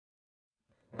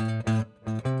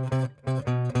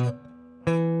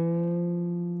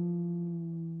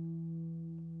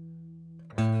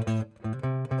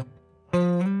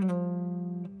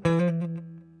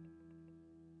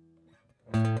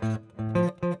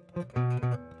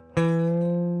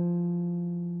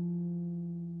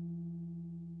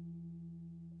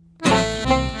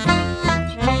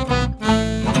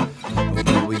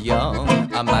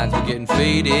Our minds were getting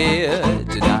faded,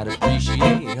 did not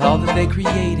appreciate all that they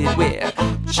created. We're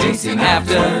chasing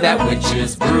after that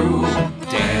witch's brew.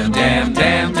 Damn, damn,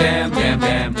 damn, damn, damn,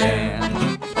 damn,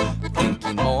 damn.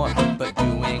 Thinking more, but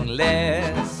doing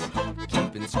less.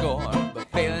 Keeping score, but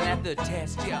failing at the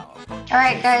test, y'all.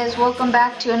 Alright guys, welcome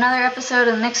back to another episode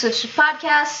of the Mixed Witch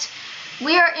Podcast.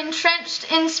 We are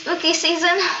entrenched in spooky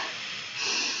season.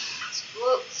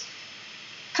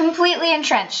 Completely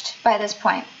entrenched by this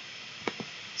point.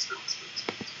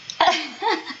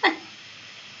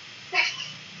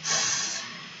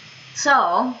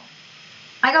 So,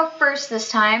 I go first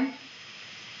this time,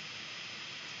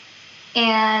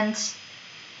 and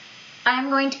I'm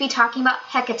going to be talking about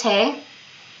Hekate,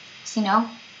 so,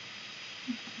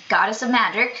 goddess of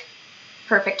magic.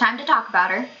 Perfect time to talk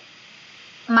about her.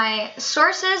 My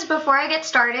sources before I get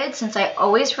started, since I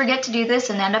always forget to do this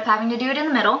and end up having to do it in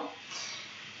the middle,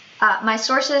 my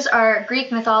sources are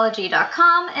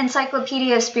GreekMythology.com,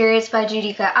 Encyclopedia of Spirits by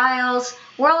Judika Isles,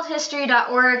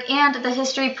 WorldHistory.org, and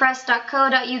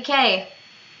TheHistoryPress.co.uk.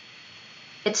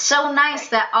 It's so nice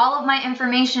that all of my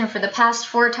information for the past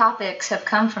 4 topics have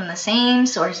come from the same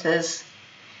sources.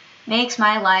 Makes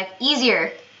my life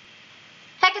easier.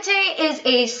 Hekate is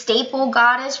a staple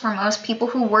goddess for most people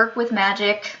who work with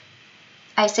magic.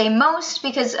 I say most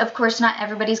because, of course, not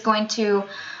everybody's going to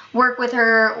work with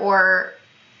her or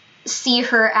see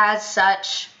her as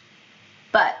such,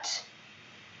 but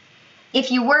if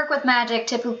you work with magic,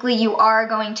 typically you are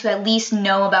going to at least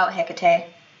know about Hekate.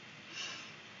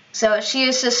 So she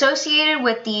is associated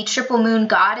with the triple moon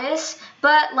goddess,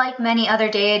 but like many other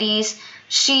deities,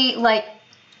 the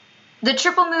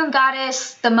triple moon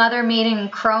goddess, the mother maiden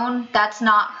crone, that's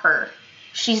not her.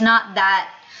 She's not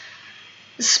that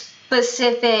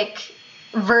specific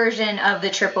version of the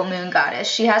triple moon goddess.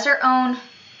 She has her own,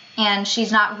 and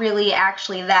she's not really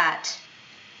actually that.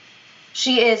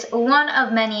 She is one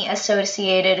of many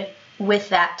associated with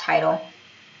that title.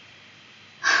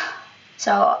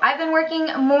 So I've been working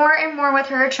more and more with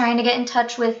her, trying to get in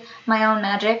touch with my own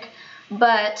magic,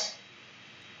 but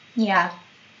yeah,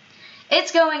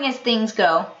 it's going as things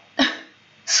go,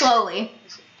 slowly.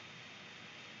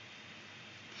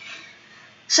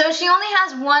 So she only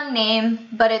has one name,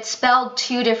 but it's spelled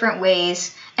 2 different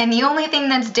ways. And the only thing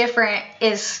that's different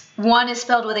is one is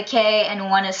spelled with a K and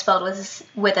one is spelled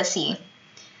with a C.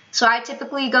 So I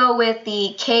typically go with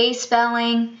the K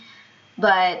spelling,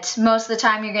 but most of the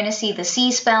time you're going to see the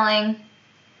C spelling.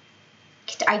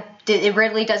 It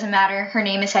really doesn't matter. Her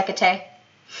name is Hekate.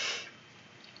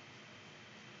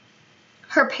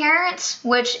 Her parents,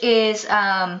 which is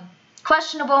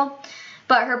questionable,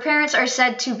 but her parents are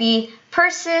said to be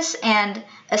Persis and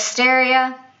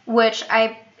Asteria, which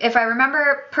if I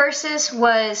remember, Persis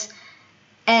was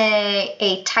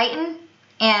a Titan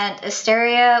and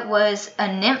Asteria was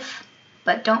a nymph,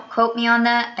 but don't quote me on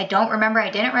that. I don't remember. I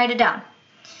didn't write it down.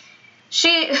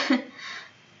 She's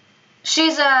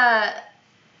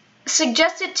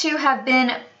suggested to have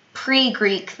been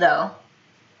pre-Greek, though.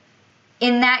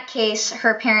 In that case,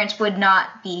 her parents would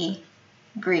not be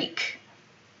Greek.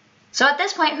 So at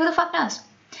this point, who the fuck knows?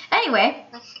 Anyway,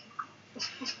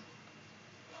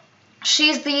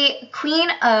 she's the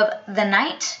queen of the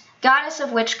night, goddess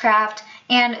of witchcraft,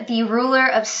 and the ruler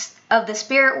of the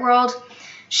spirit world.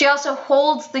 She also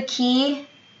holds the key,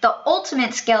 the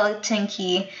ultimate skeleton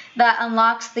key, that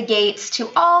unlocks the gates to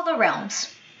all the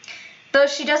realms. Though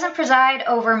she doesn't preside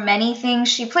over many things,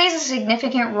 she plays a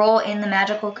significant role in the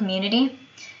magical community.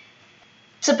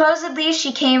 Supposedly,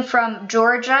 she came from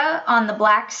Georgia on the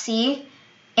Black Sea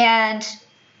and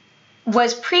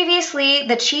was previously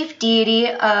the chief deity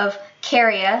of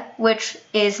Caria, which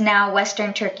is now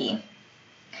Western Turkey.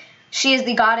 She is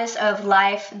the goddess of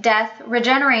life, death,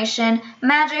 regeneration,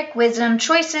 magic, wisdom,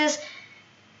 choices,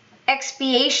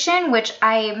 expiation, which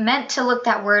I meant to look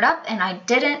that word up and I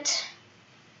didn't.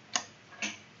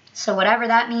 So whatever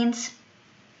that means.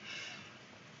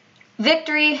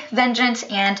 Victory, vengeance,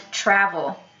 and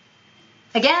travel.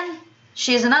 Again,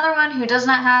 she is another one who does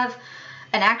not have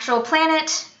an actual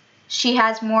planet. She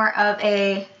has more of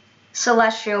a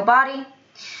celestial body,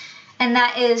 and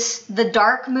that is the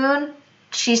dark moon.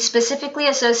 She's specifically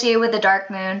associated with the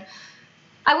dark moon.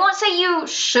 I won't say you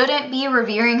shouldn't be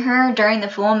revering her during the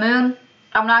full moon,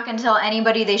 I'm not going to tell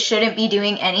anybody they shouldn't be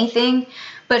doing anything,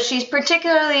 but she's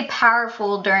particularly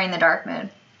powerful during the dark moon.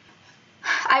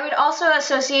 I would also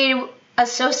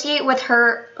associate with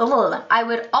her. I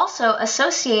would also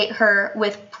associate her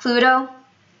with Pluto,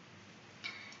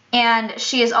 and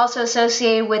she is also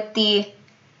associated with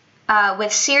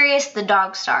with Sirius, the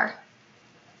dog star.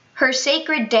 Her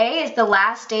sacred day is the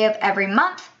last day of every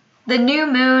month, the new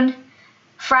moon,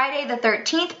 Friday the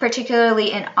 13th,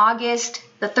 particularly in August,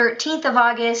 the 13th of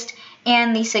August,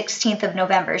 and the 16th of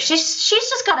November. She's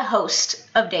just got a host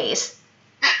of days.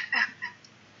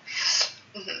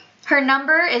 Her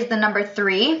number is the number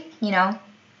 3,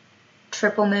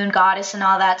 triple moon goddess and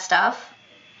all that stuff.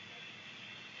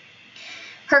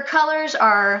 Her colors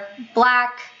are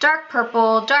black, dark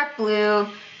purple, dark blue,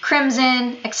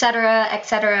 crimson,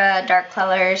 etc., dark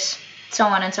colors, so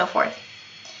on and so forth.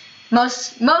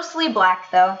 Mostly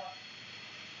black, though.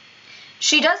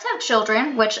 She does have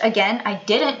children, which, again, I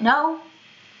didn't know,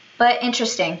 but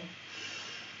interesting.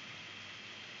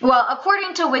 Well,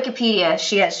 according to Wikipedia,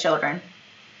 she has children.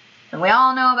 And we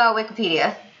all know about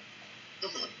Wikipedia.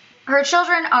 Her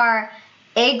children are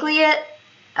Aegiales,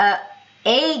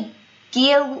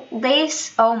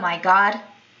 oh my god.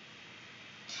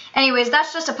 Anyways,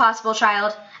 that's just a possible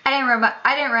child. I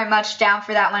didn't write much down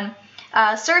for that one.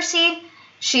 Circe,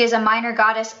 she is a minor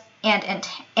goddess and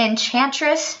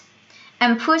enchantress.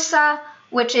 Empusa,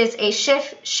 which is a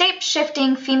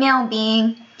shape-shifting female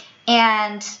being.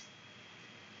 And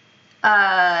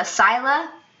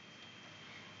Scylla,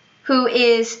 who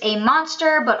is a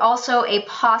monster but also a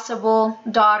possible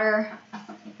daughter.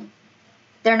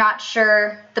 They're not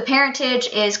sure. The parentage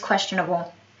is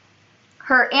questionable.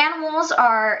 Her animals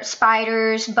are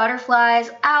spiders, butterflies,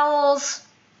 owls.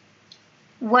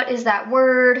 What is that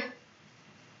word?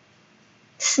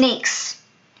 Snakes.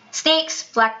 Snakes,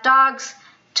 black dogs,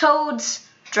 toads,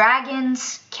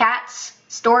 dragons, cats,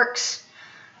 storks,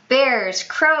 bears,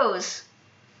 crows,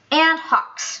 and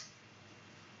hawks.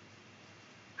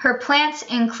 Her plants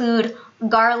include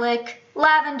garlic,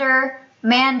 lavender,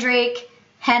 mandrake,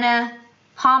 henna,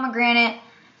 pomegranate,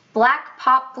 black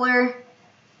poplar,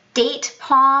 date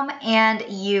palm, and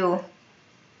yew.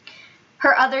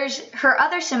 Her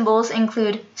other symbols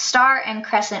include star and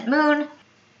crescent moon.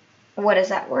 What is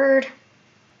that word?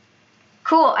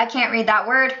 Cool, I can't read that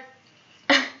word.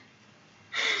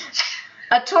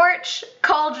 A torch,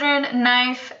 cauldron,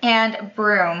 knife, and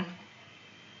broom.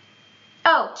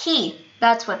 Oh, key.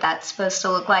 That's what that's supposed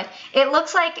to look like. It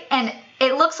looks like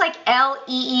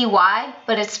L-E-E-Y,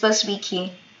 but it's supposed to be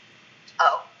key.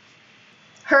 Oh.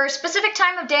 Her specific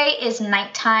time of day is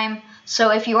nighttime,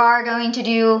 so if you are going to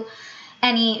do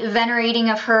any venerating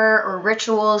of her or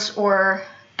rituals or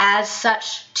as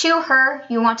such to her,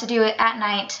 you want to do it at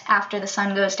night after the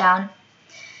sun goes down.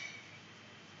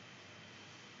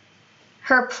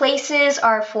 Her places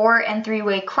are 4- and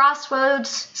 3-way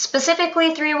crossroads,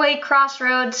 specifically 3-way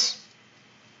crossroads.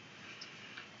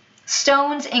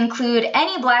 Stones include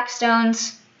any black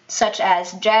stones, such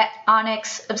as jet,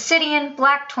 onyx, obsidian,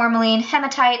 black tourmaline,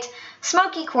 hematite,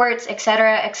 smoky quartz,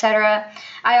 etc.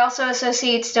 I also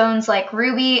associate stones like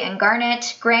ruby and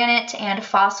garnet, granite, and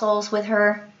fossils with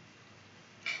her.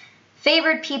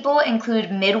 Favored people include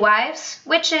midwives,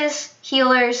 witches,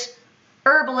 healers,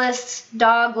 herbalists,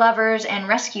 dog lovers, and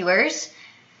rescuers.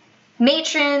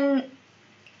 Matron...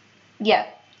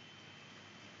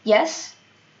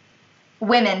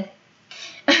 Women.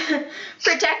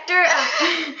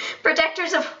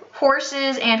 Protectors of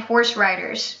horses and horse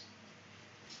riders.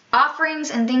 Offerings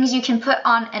and things you can put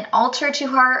on an altar to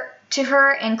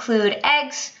her include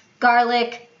eggs,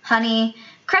 garlic, honey,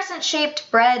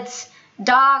 crescent-shaped breads,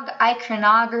 dog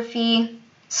iconography.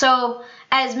 So,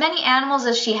 as many animals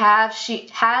as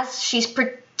she's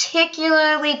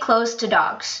particularly close to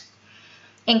dogs,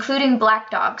 including black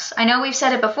dogs. I know we've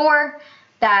said it before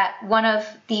that one of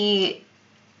the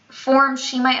forms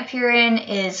she might appear in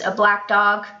is a black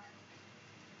dog.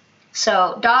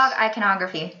 So, dog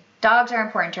iconography. Dogs are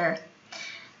important to her.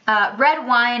 Red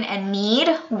wine and mead,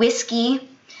 whiskey,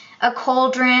 a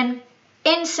cauldron,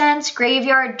 incense,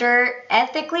 graveyard dirt,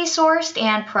 ethically sourced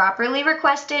and properly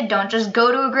requested. Don't just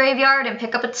go to a graveyard and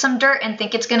pick up some dirt and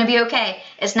think it's going to be okay.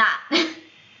 It's not.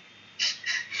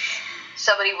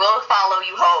 Somebody will follow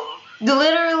you home.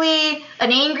 Literally,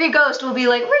 an angry ghost will be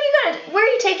like, where are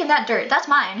you taking that dirt? That's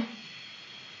mine.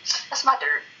 That's my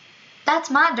dirt. That's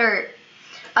my dirt.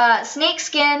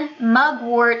 Snakeskin,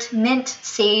 mugwort, mint,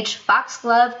 sage,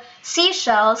 foxglove,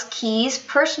 seashells, keys,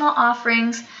 personal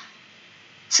offerings.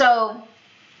 So,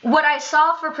 what I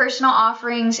saw for personal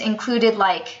offerings included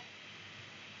like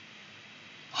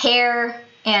hair,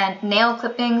 and nail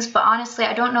clippings, but honestly,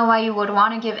 I don't know why you would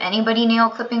want to give anybody nail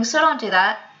clippings, so don't do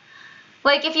that.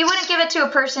 Like, if you wouldn't give it to a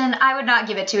person, I would not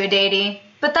give it to a deity,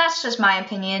 but that's just my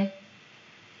opinion.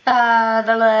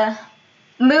 The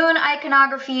moon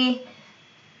iconography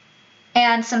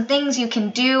and some things you can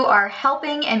do are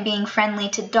helping and being friendly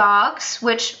to dogs,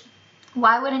 which,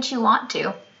 why wouldn't you want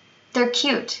to? They're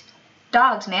cute.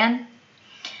 Dogs, man.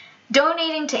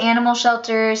 Donating to animal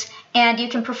shelters, and you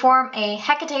can perform a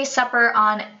Hekate supper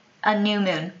on a new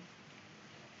moon.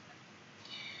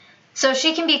 So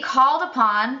she can be called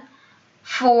upon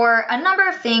for a number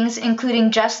of things,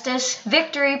 including justice,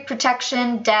 victory,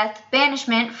 protection, death,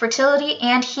 banishment, fertility,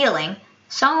 and healing.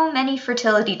 So many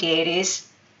fertility deities.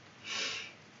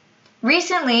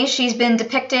 Recently, she's been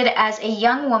depicted as a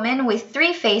young woman with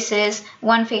 3 faces,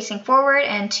 1 facing forward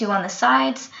and 2 on the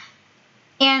sides,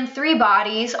 and 3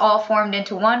 bodies, all formed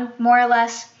into one, more or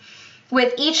less,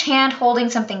 with each hand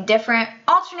holding something different.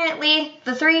 Alternately,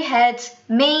 the 3 heads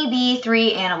may be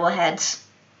 3 animal heads.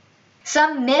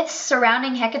 Some myths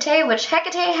surrounding Hekate, which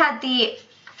Hekate had the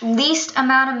least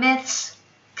amount of myths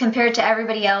compared to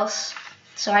everybody else,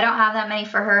 so I don't have that many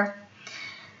for her.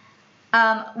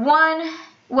 One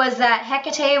was that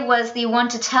Hekate was the one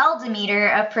to tell Demeter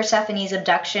of Persephone's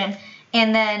abduction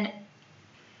and then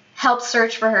help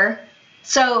search for her.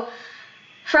 So,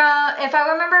 if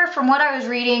I remember from what I was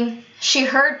reading, she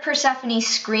heard Persephone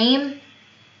scream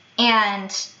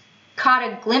and caught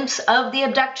a glimpse of the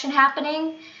abduction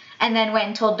happening and then went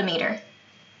and told Demeter.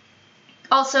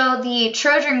 Also, the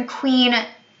Trojan queen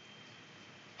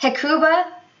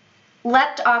Hecuba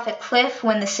leapt off a cliff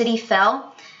when the city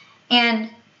fell, and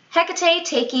Hekate,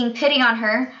 taking pity on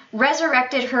her,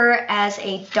 resurrected her as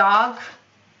a dog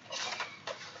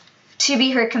to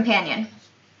be her companion.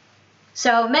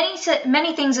 So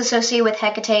many things associated with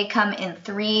Hekate come in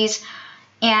 3s,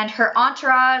 and her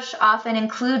entourage often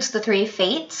includes the 3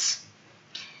 fates.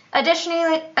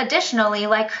 Additionally,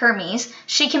 like Hermes,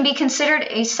 she can be considered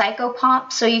a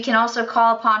psychopomp, so you can also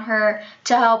call upon her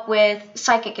to help with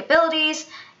psychic abilities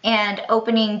and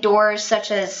opening doors such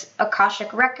as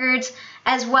Akashic records,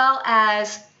 as well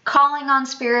as calling on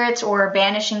spirits or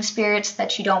banishing spirits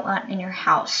that you don't want in your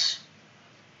house.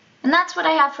 And that's what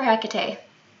I have for Hekate.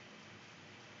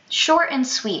 Short and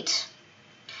sweet.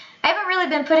 I haven't really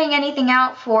been putting anything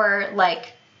out for,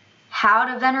 like,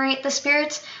 how to venerate the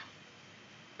spirits,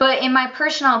 but in my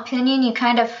personal opinion,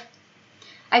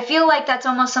 I feel like that's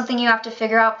almost something you have to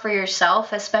figure out for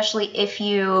yourself, especially if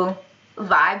you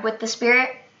vibe with the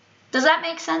spirit. Does that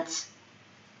make sense?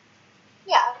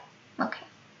 Yeah. Okay.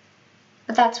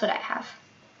 But that's what I have.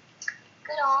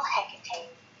 Good old Hekate.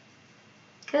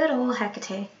 Good old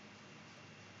Hekate.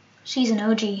 She's an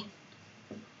OG.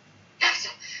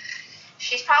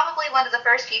 She's probably one of the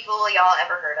first people y'all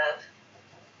ever heard of.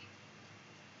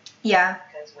 Yeah.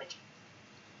 Because witch.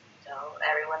 So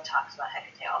everyone talks about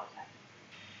Hekate all the time.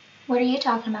 What are you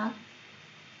talking about?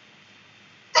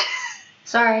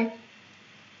 Sorry.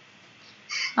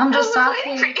 I'm just off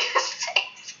waiting here. for you to say.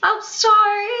 I'm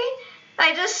sorry.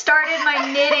 I just started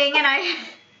my knitting and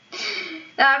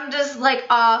I'm just like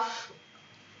off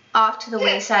to the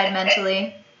wayside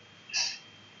mentally.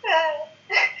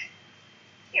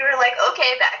 You were like,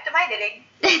 okay, back to my knitting.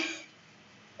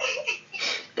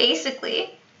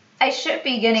 Basically. I should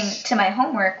be getting to my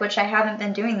homework, which I haven't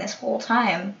been doing this whole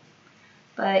time.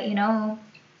 But, you know,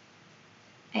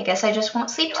 I guess I just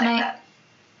won't sleep tonight.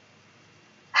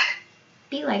 Like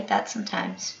Be like that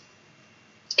sometimes.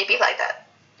 It'd be like that.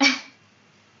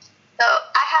 So,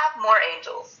 I have more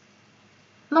angels.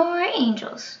 More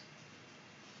angels.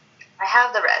 I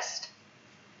have the rest.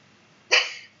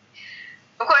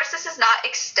 Of course, this is not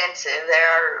extensive. There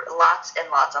are lots and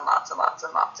lots and lots and lots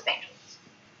and lots of angels.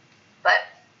 But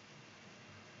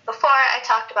before I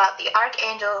talked about the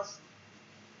archangels,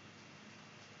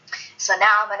 so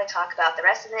now I'm going to talk about the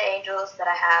rest of the angels that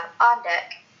I have on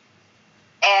deck.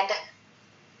 And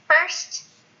first,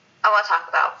 I want to talk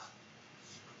about,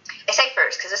 I say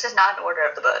first because this is not in order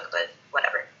of the book, but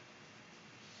whatever.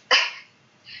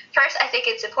 First, I think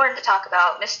it's important to talk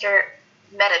about Mr.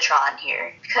 Metatron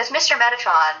here, because Mr.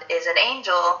 Metatron is an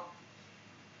angel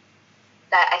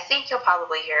that I think you'll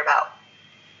probably hear about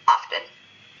often,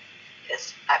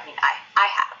 because, I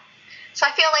have. So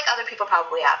I feel like other people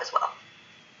probably have as well.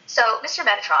 So, Mr.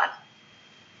 Metatron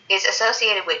is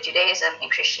associated with Judaism and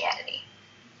Christianity,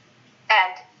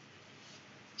 and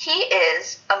he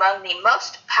is among the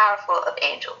most powerful of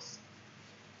angels.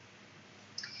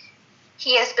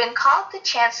 He has been called the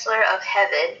Chancellor of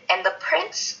Heaven and the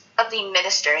Prince of the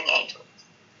Ministering Angels.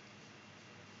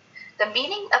 The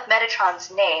meaning of Metatron's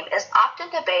name is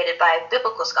often debated by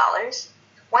biblical scholars,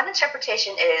 One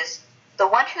interpretation is the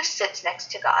one who sits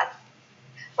next to God,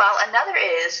 while another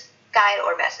is guide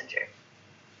or messenger.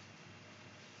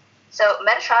 So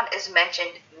Metatron is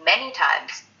mentioned many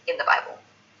times in the Bible.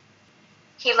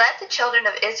 He led the children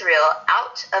of Israel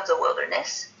out of the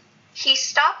wilderness. He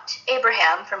stopped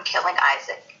Abraham from killing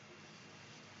Isaac.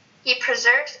 He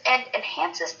preserves and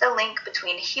enhances the link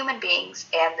between human beings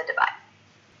and the divine.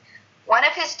 One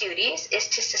of his duties is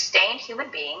to sustain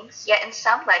human beings, yet in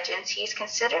some legends he is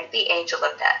considered the angel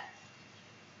of death.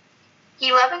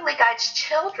 He lovingly guides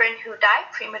children who die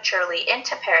prematurely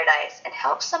into paradise and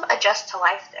helps them adjust to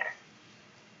life there.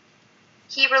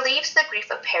 He relieves the grief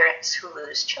of parents who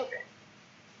lose children.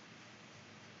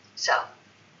 So,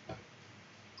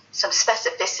 some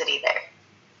specificity there.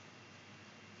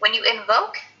 When you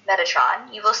invoke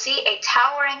Metatron, you will see a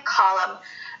towering column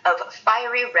of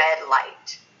fiery red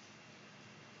light.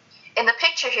 In the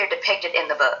picture here depicted in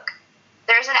the book,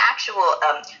 there's an actual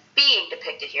being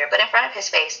depicted here, but in front of his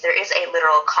face there is a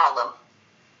literal column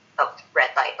of red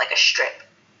light, like a strip.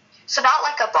 So not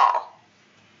like a ball,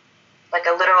 like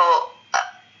a literal,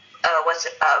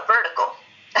 vertical.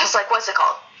 I was like, what's it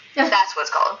called? That's what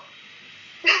it's called.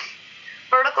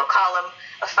 Vertical column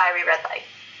of fiery red light.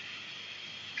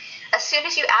 As soon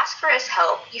as you ask for his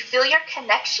help, you feel your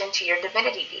connection to your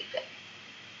divinity deepen.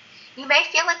 You may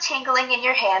feel a tingling in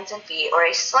your hands and feet or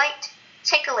a slight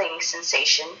tickling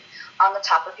sensation on the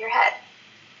top of your head.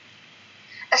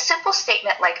 A simple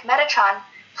statement like, Metatron,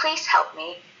 please help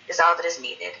me, is all that is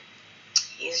needed.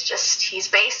 He's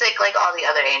basic like all the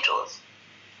other angels.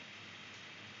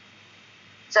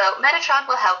 So Metatron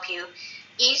will help you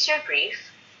ease your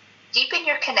grief, deepen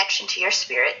your connection to your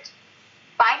spirit,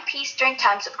 find peace during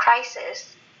times of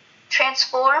crisis,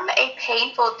 transform a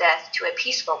painful death to a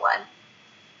peaceful one,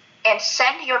 and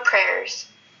send your prayers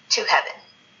to heaven.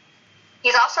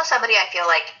 He's also somebody I feel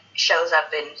like shows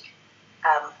up in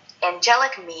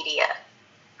angelic media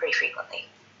pretty frequently.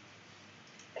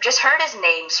 I've just heard his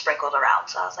name sprinkled around,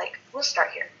 so I was like, we'll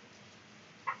start here.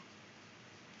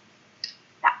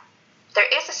 Now, there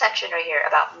is a section right here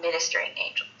about ministering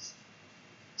angels.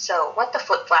 So what the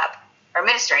flip-flap are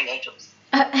ministering angels?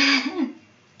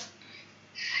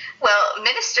 Well,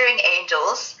 ministering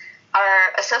angels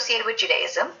are associated with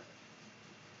Judaism,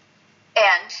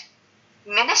 and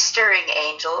ministering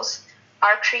angels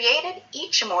are created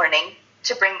each morning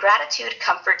to bring gratitude,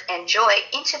 comfort, and joy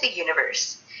into the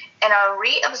universe, and are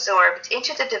reabsorbed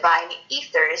into the divine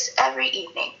ethers every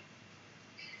evening.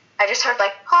 I just heard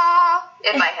like, ah,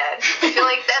 in my head. I feel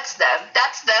like that's them.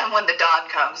 That's them when the dawn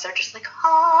comes. They're just like,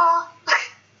 ah.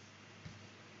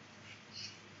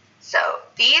 So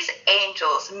these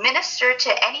angels minister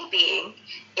to any being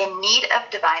in need of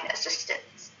divine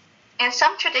assistance. In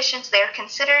some traditions, they are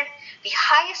considered the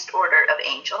highest order of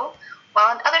angel,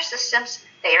 while in other systems,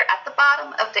 they are at the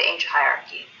bottom of the angel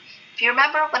hierarchy. If you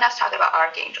remember when I was talking about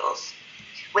archangels,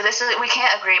 we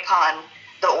can't agree upon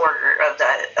the order of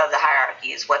the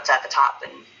hierarchies, what's at the top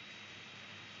and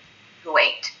who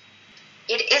ain't.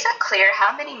 It isn't clear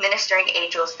how many ministering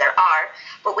angels there are,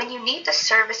 but when you need the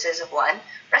services of one,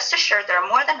 rest assured there are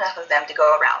more than enough of them to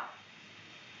go around.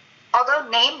 Although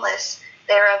nameless,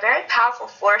 they are a very powerful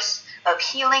force of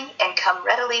healing and come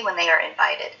readily when they are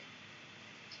invited.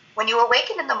 When you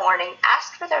awaken in the morning,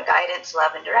 ask for their guidance,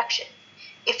 love, and direction.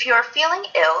 If you are feeling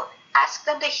ill, ask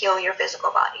them to heal your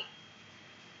physical body.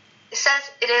 It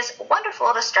says it is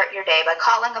wonderful to start your day by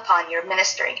calling upon your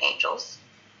ministering angels.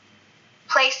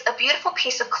 Place a beautiful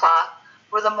piece of cloth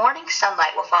where the morning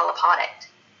sunlight will fall upon it.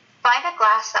 Find a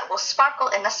glass that will sparkle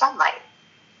in the sunlight.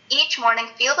 Each morning,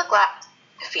 fill the glass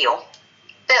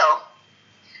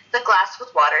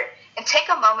with water and take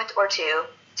a moment or two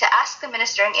to ask the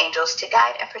ministering angels to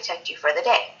guide and protect you for the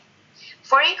day.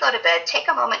 Before you go to bed, take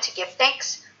a moment to give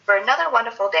thanks for another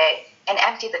wonderful day and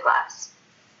empty the glass.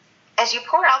 As you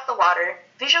pour out the water,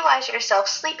 visualize yourself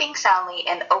sleeping soundly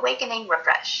and awakening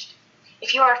refreshed.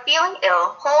 If you are feeling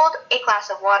ill, hold a glass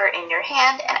of water in your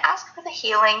hand and ask for the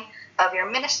healing of your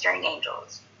ministering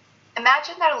angels.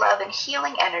 Imagine their love and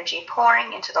healing energy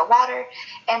pouring into the water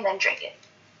and then drink it.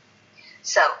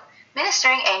 So,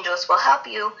 ministering angels will help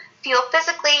you feel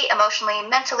physically, emotionally,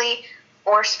 mentally,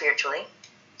 or spiritually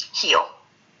heal.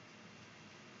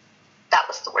 That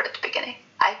was the word at the beginning.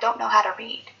 I don't know how to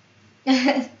read.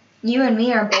 You and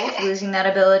me are both losing that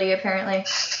ability, apparently.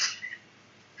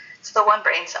 It's the one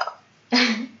brain cell.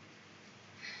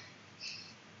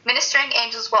 Ministering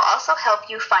angels will also help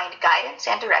you find guidance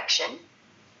and direction,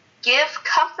 give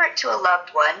comfort to a loved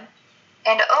one,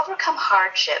 and overcome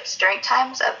hardships during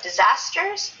times of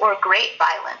disasters or great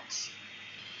violence.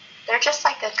 They're just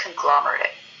like a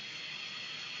conglomerate.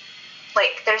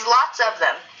 Like, there's lots of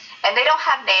them, and they don't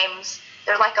have names.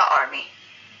 They're like an army.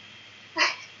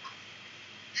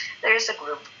 There's a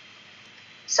group.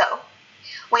 So,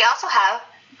 we also have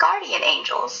guardian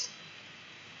angels.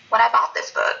 When I bought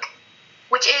this book,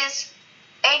 which is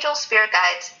Angels, Spirit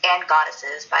Guides, and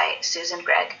Goddesses by Susan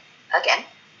Gregg, again,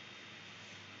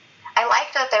 I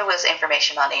liked that there was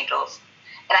information on angels.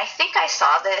 And I think I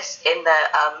saw this in the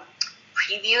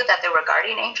preview that there were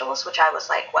guardian angels, which I was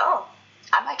like, well,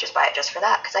 I might just buy it just for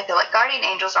that, because I feel like guardian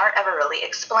angels aren't ever really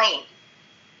explained.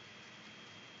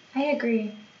 I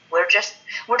agree. We're just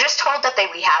told that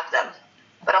we have them.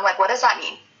 But I'm like, what does that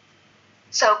mean?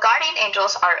 So guardian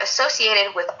angels are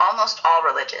associated with almost all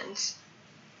religions.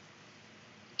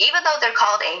 Even though they're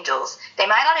called angels, they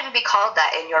might not even be called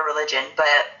that in your religion, but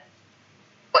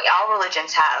all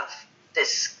religions have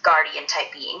this guardian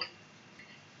type being.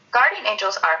 Guardian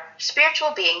angels are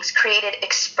spiritual beings created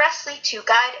expressly to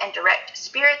guide and direct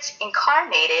spirits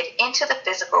incarnated into the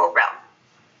physical realm,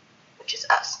 which is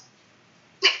us.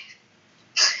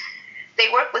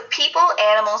 They work with people,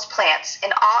 animals, plants,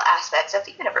 and all aspects of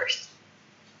the universe.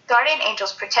 Guardian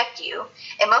angels protect you,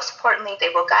 and most importantly, they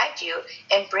will guide you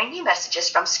and bring you messages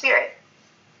from spirit.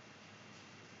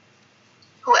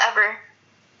 Whoever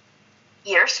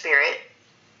your spirit,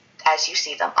 as you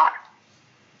see them, are.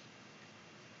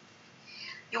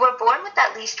 You are born with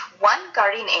at least one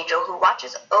guardian angel who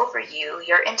watches over you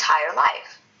your entire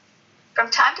life.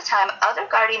 From time to time, other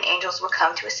guardian angels will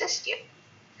come to assist you.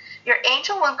 Your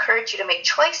angel will encourage you to make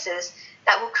choices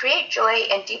that will create joy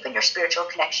and deepen your spiritual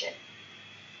connection.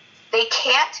 They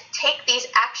can't take these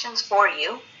actions for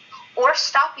you or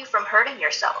stop you from hurting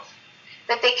yourself,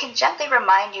 but they can gently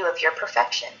remind you of your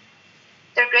perfection.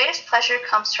 Their greatest pleasure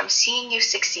comes from seeing you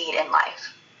succeed in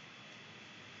life.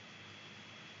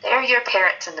 They are your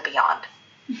parents in the beyond.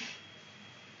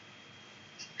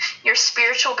 Your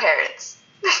spiritual parents.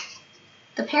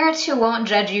 The parents who won't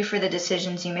judge you for the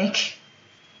decisions you make.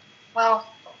 Well,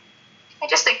 I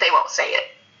just think they won't say it.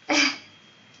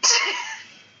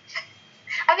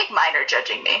 I think mine are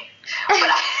judging me, but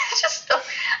I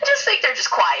just think they're just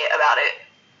quiet about it.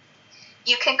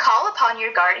 You can call upon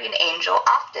your guardian angel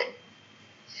often.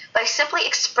 By simply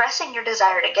expressing your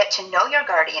desire to get to know your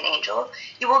guardian angel,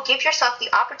 you will give yourself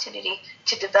the opportunity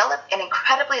to develop an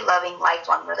incredibly loving,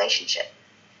 lifelong relationship.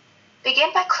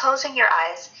 Begin by closing your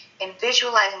eyes and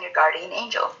visualizing your guardian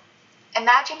angel.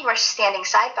 Imagine you are standing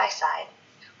side by side.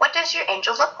 What does your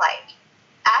angel look like?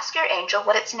 Ask your angel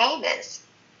what its name is.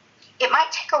 It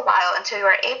might take a while until you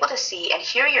are able to see and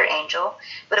hear your angel,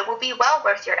 but it will be well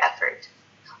worth your effort.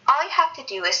 All you have to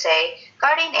do is say,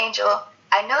 Guardian angel,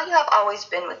 I know you have always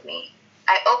been with me.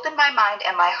 I open my mind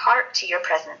and my heart to your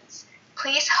presence.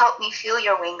 Please help me feel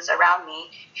your wings around me,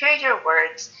 hear your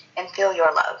words, and feel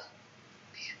your love.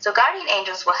 So guardian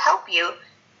angels will help you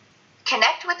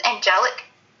connect with angelic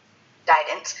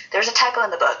guidance. There's a typo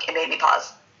in the book. It made me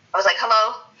pause. I was like,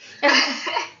 hello?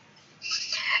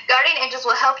 Guardian angels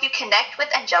will help you connect with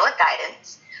angelic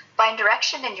guidance, find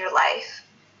direction in your life,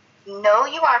 know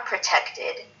you are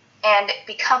protected, and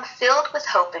become filled with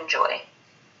hope and joy.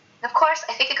 Of course,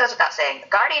 I think it goes without saying,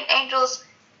 guardian angels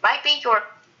might be your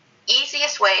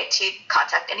easiest way to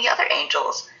contact any other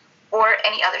angels or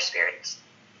any other spirits.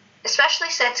 Especially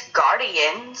since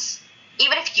guardians,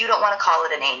 even if you don't want to call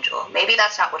it an angel, maybe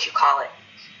that's not what you call it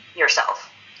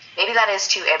yourself. Maybe that is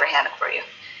too Abrahamic for you.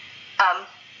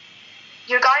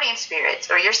 Your guardian spirits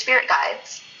or your spirit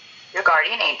guides, your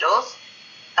guardian angels,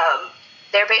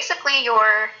 they're basically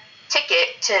your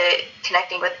ticket to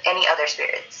connecting with any other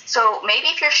spirits. So maybe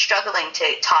if you're struggling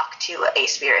to talk to a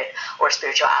spirit or a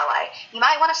spiritual ally, you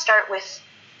might want to start with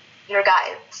your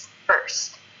guides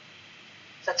first.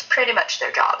 That's pretty much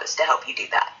their job, is to help you do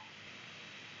that.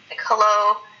 Like,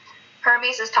 hello,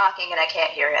 Hermes is talking and I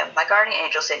can't hear him. My guardian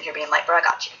angel's sitting here being like, bro, I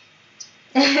got you.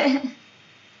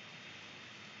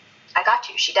 I got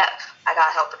you. She deaf. I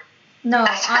gotta help her. No,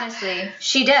 honestly,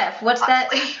 she deaf. What's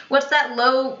that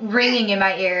low ringing in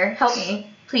my ear? Help me,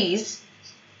 please.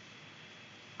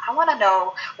 I want to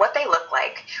know what they look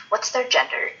like. What's their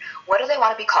gender? What do they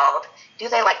want to be called? Do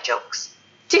they like jokes?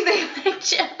 Do they like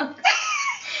jokes?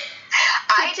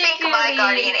 I think my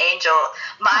guardian angel,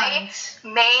 my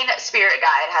main spirit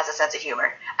guide, has a sense of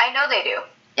humor. I know they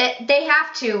do. They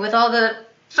have to, with all the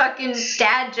fucking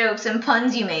dad jokes and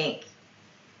puns you make.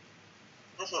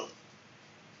 Mm-hmm.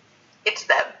 It's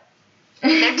them.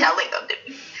 They're telling them to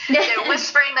me. They're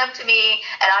whispering them to me,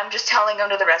 and I'm just telling them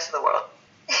to the rest of the world.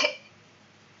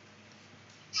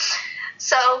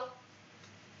 So,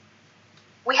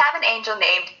 we have an angel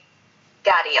named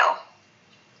Gadiel.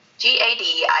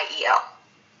 Gadiel.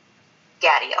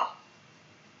 Gadiel.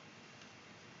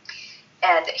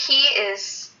 And he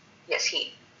is, yes,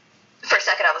 he. For a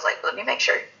second I was like, let me make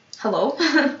sure. Hello?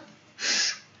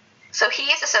 So he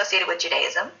is associated with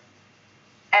Judaism,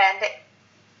 and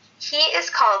he is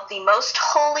called the most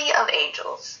holy of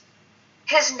angels.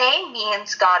 His name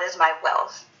means God is my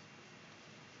wealth.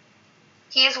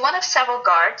 He is one of several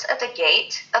guards at the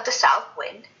gate of the south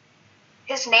wind.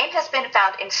 His name has been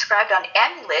found inscribed on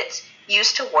amulets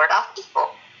used to ward off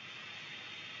evil.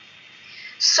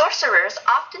 Sorcerers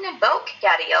often invoke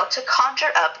Gadiel to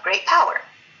conjure up great power.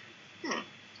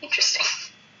 Interesting.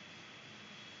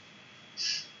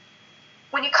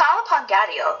 When you call upon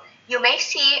Gadiel, you may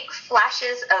see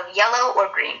flashes of yellow or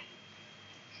green.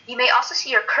 You may also see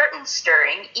your curtains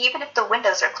stirring even if the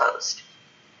windows are closed.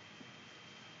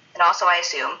 And also, I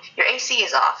assume, your AC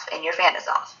is off and your fan is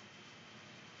off.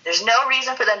 There's no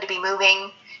reason for them to be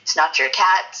moving. It's not your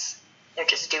cats. They're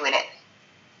just doing it.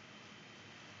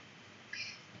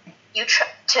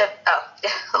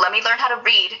 Let me learn how to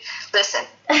read. Listen,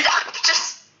 I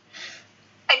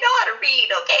know how to read,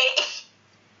 okay?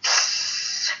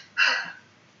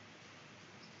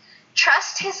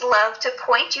 Trust his love to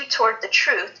point you toward the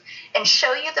truth and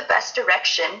show you the best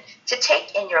direction to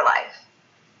take in your life.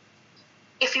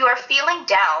 If you are feeling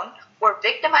down or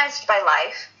victimized by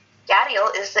life,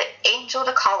 Gadiel is the angel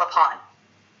to call upon.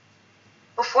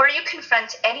 Before you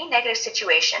confront any negative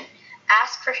situation,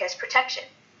 ask for his protection.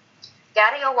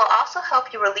 Gadiel will also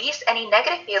help you release any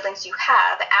negative feelings you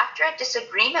have after a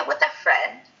disagreement with a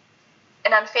friend,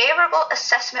 an unfavorable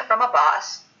assessment from a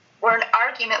boss, or an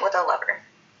argument with a lover.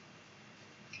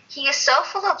 He is so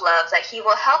full of love that he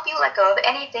will help you let go of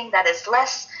anything that is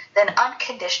less than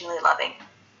unconditionally loving.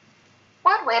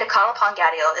 One way to call upon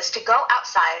Gadiel is to go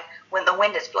outside when the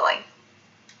wind is blowing.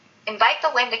 Invite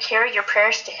the wind to carry your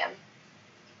prayers to him.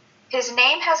 His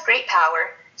name has great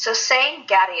power, so saying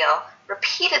Gadiel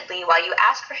repeatedly while you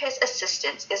ask for his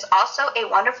assistance is also a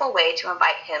wonderful way to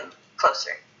invite him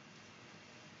closer.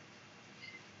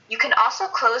 You can also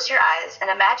close your eyes and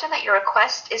imagine that your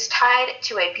request is tied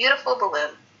to a beautiful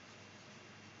balloon.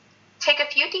 Take a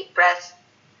few deep breaths,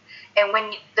 and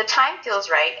when the time feels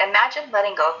right, imagine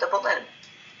letting go of the balloon.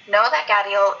 Know that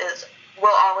Gadiel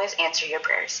will always answer your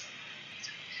prayers.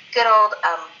 Good old,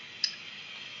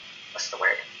 what's the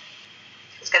word?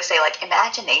 I was going to say,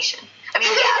 imagination. I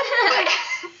mean,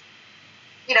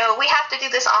 yeah, but, we have to do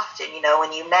this often,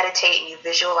 when you meditate and you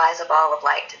visualize a ball of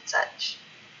light and such.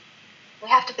 We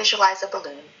have to visualize a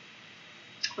balloon.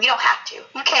 We don't have to.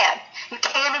 You can. You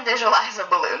can visualize a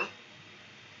balloon.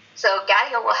 So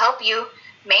Gadiel will help you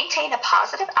maintain a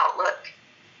positive outlook,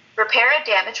 repair a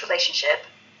damaged relationship,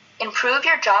 improve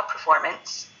your job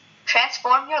performance,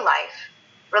 transform your life,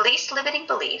 release limiting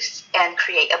beliefs, and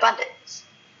create abundance.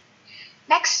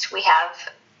 Next, we have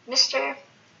Mr.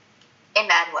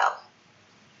 Emmanuel.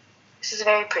 This is a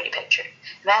very pretty picture.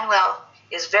 Emmanuel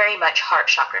is very much heart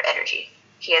chakra energy.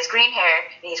 He has green hair,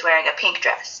 and he's wearing a pink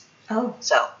dress. Oh.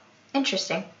 So.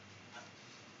 Interesting.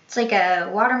 It's like a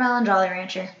watermelon Jolly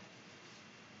Rancher.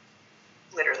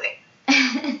 Literally.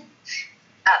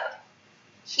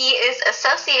 He is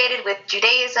associated with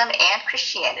Judaism and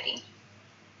Christianity.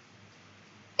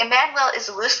 Emmanuel is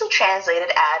loosely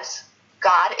translated as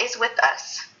God is with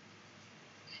us.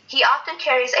 He often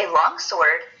carries a long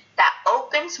sword that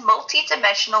opens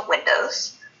multi-dimensional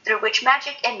windows through which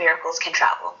magic and miracles can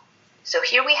travel. So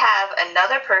here we have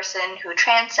another person who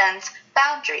transcends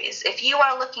boundaries. If you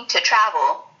are looking to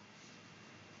travel,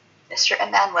 Mr.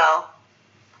 Emmanuel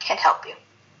can help you.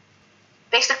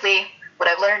 Basically, what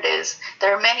I've learned is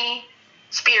there are many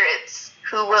spirits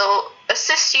who will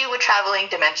assist you with traveling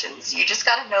dimensions. You just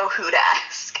got to know who to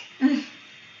ask.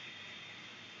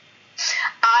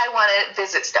 I want to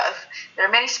visit stuff. There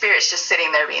are many spirits just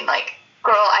sitting there being like,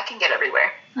 girl, I can get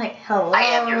everywhere. Like, hello. I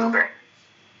am your Uber.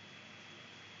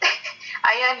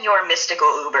 I am your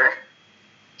mystical Uber.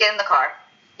 Get in the car.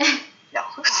 No.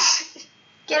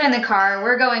 Get in the car.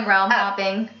 We're going realm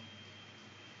hopping.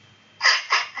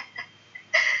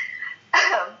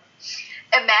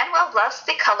 Emmanuel loves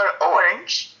the color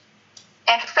orange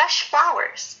and fresh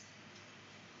flowers.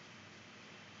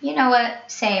 You know what?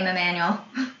 Same, Emmanuel.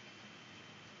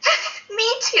 Me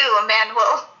too,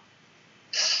 Emmanuel.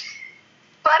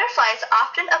 Butterflies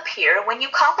often appear when you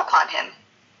call upon him.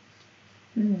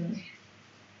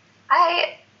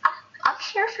 I'm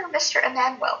here for Mr.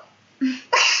 Emmanuel.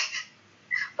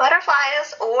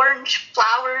 Butterflies, orange,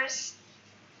 flowers.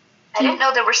 I didn't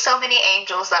know there were so many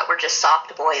angels that were just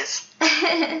soft boys.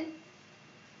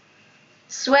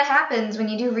 It's what happens when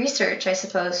you do research, I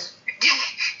suppose.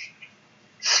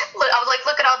 I was like,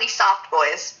 look at all these soft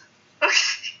boys.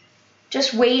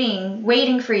 Just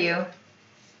waiting for you.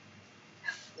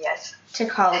 Yes. to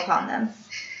call upon them.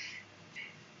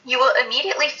 You will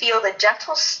immediately feel the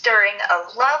gentle stirring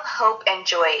of love, hope, and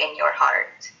joy in your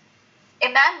heart.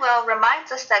 Emmanuel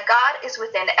reminds us that God is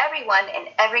within everyone and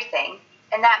everything,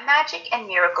 and that magic and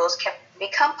miracles can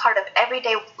become part of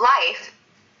everyday life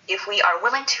if we are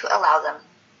willing to allow them.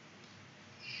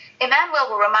 Emmanuel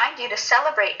will remind you to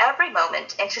celebrate every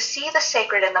moment and to see the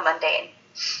sacred in the mundane.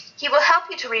 He will help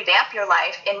you to revamp your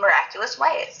life in miraculous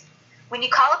ways. When you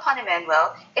call upon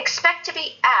Emmanuel, expect to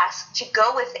be asked to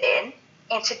go within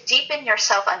and to deepen your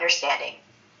self-understanding.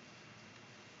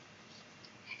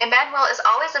 Emmanuel is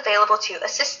always available to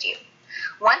assist you.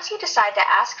 Once you decide to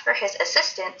ask for his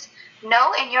assistance,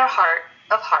 know in your heart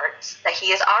of hearts that he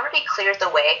has already cleared the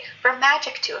way for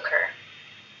magic to occur.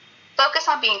 Focus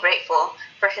on being grateful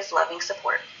for his loving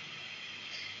support.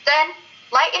 Then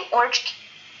light an orange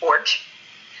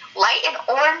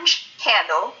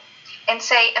candle and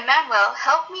say, Emmanuel,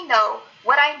 help me know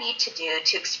what I need to do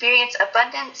to experience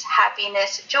abundance,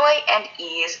 happiness, joy, and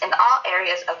ease in all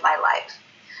areas of my life.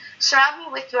 Surround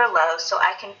me with your love so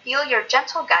I can feel your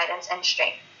gentle guidance and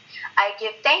strength. I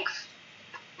give thanks.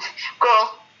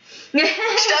 Girl,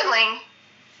 struggling.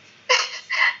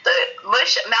 The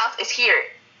mush mouth is here.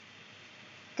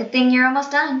 Good thing you're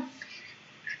almost done.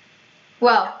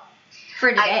 Well, for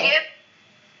today.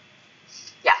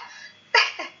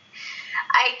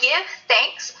 I give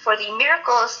thanks for the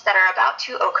miracles that are about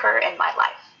to occur in my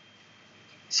life.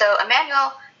 So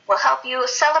Emmanuel will help you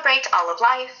celebrate all of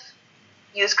life,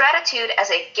 use gratitude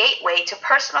as a gateway to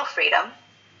personal freedom,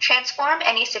 transform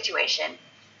any situation,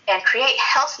 and create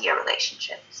healthier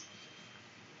relationships.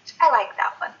 I like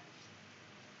that one.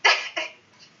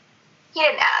 He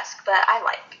didn't ask, but I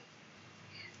like.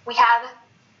 We have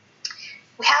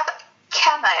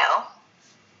Camael.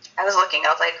 I was looking, I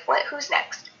was like, what? Who's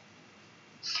next?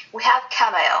 We have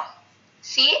Camael.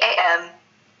 Camael.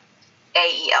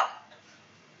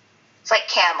 It's like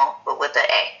camel, but with an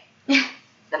A.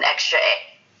 An extra A.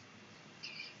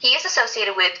 He is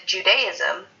associated with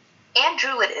Judaism and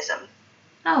Druidism.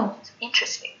 Oh. It's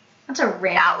interesting. That's a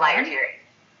random outlier here.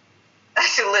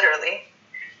 Literally.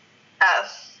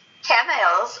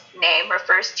 Camael's name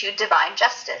refers to divine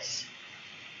justice.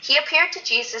 He appeared to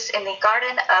Jesus in the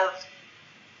Garden of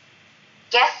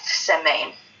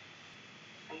Gethsemane.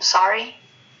 I'm sorry.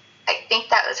 I think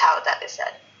that was how that is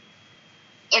said.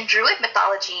 In Druid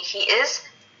mythology, he is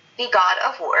the god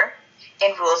of war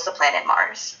and rules the planet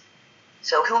Mars.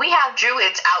 So who we have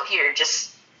Druids out here,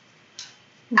 just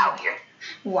out here.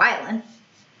 Wildin'.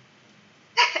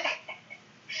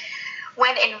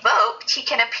 When invoked, he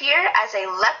can appear as a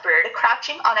leopard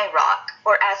crouching on a rock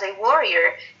or as a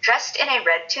warrior dressed in a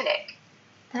red tunic.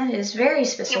 That is very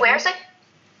specific. He wears a...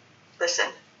 Listen.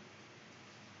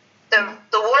 The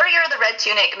warrior, the red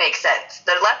tunic makes sense.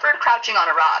 The leopard crouching on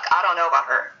a rock, I don't know about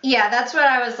her. Yeah, that's what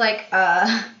I was like,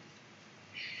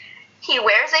 He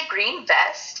wears a green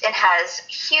vest and has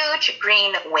huge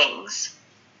green wings.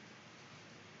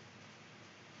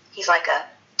 He's like a...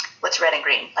 What's red and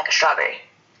green? Like a strawberry.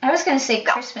 I was going to say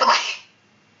Christmas. No,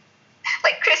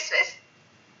 like Christmas.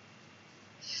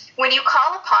 When you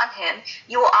call upon him,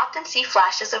 you will often see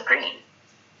flashes of green.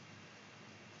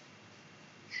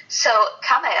 So,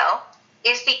 Camael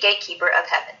is the gatekeeper of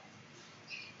heaven.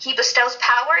 He bestows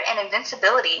power and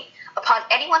invincibility upon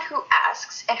anyone who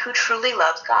asks and who truly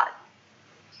loves God.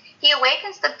 He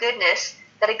awakens the goodness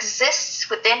that exists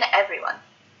within everyone.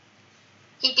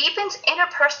 He deepens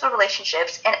interpersonal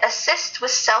relationships and assists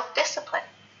with self-discipline.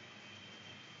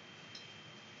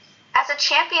 As a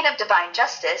champion of divine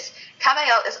justice,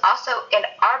 Camael is also an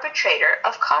arbitrator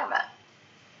of karma.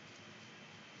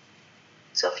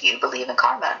 So if you believe in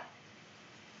karma,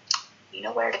 you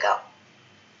know where to go.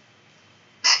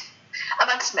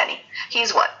 Amongst many,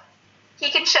 he's one. He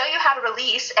can show you how to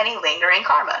release any lingering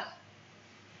karma.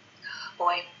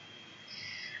 Boy,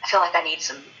 I feel like I need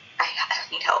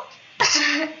help.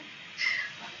 I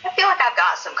feel like I've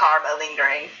got some karma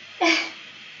lingering.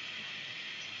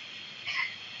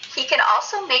 He can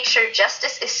also make sure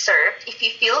justice is served if he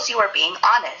feels you are being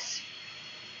honest.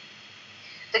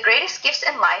 The greatest gifts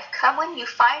in life come when you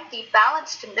find the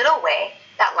balanced middle way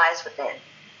that lies within.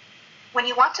 When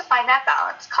you want to find that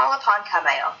balance, call upon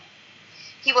Camael.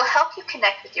 He will help you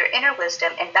connect with your inner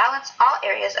wisdom and balance all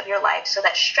areas of your life so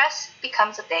that stress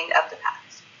becomes a thing of the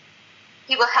past.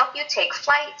 He will help you take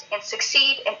flight and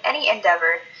succeed in any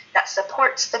endeavor that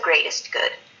supports the greatest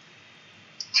good.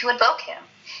 To invoke him,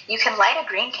 you can light a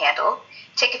green candle,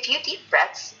 take a few deep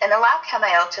breaths, and allow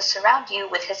Camael to surround you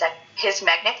with his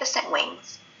magnificent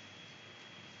wings.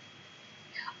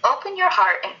 Open your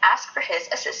heart and ask for his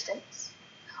assistance.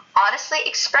 Honestly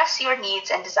express your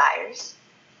needs and desires.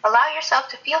 Allow yourself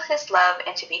to feel his love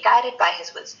and to be guided by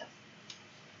his wisdom.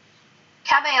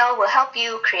 Camael will help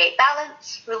you create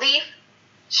balance, relief,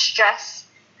 stress,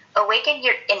 awaken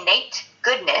your innate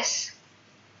goodness,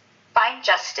 find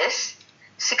justice,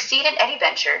 succeed in any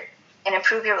venture, and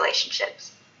improve your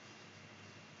relationships.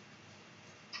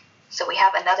 So we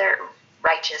have another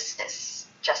righteousness,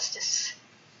 justice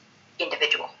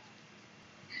individual.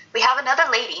 We have another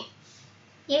lady.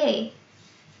 Yay.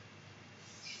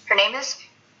 Her name is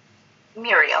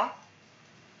Muriel,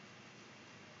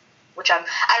 which I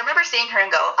remember seeing her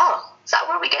and go, oh, is that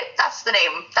where we get, that's the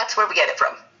name, that's where we get it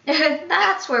from.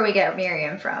 That's where we get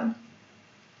Miriam from.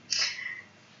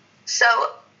 So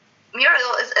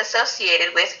Muriel is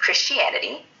associated with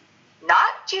Christianity,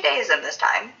 not Judaism this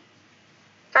time.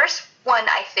 First one,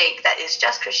 I think, that is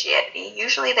just Christianity.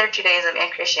 Usually they're Judaism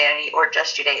and Christianity or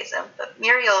just Judaism, but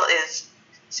Muriel is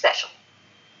special.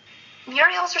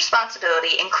 Muriel's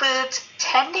responsibility includes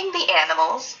tending the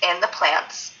animals and the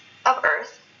plants of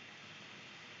earth.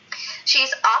 She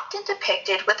is often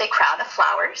depicted with a crown of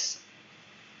flowers,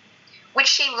 which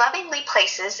she lovingly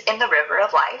places in the river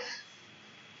of life.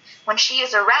 When she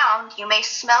is around, you may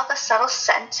smell the subtle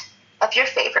scent of your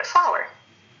favorite flower.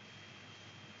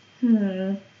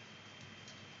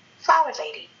 Flower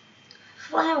lady.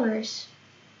 Flowers.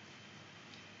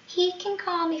 He can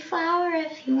call me Flower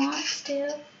if he wants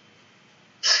to.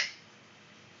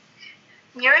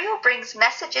 Muriel brings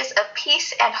messages of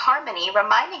peace and harmony,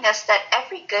 reminding us that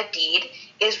every good deed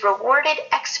is rewarded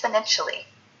exponentially.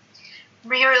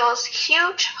 Muriel's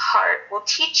huge heart will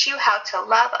teach you how to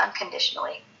love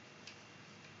unconditionally.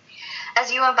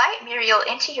 As you invite Muriel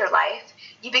into your life,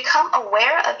 you become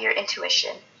aware of your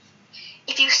intuition.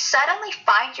 If you suddenly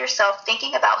find yourself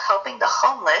thinking about helping the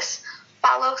homeless,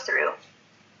 follow through.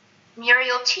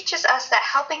 Muriel teaches us that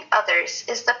helping others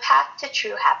is the path to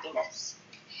true happiness.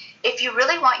 If you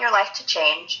really want your life to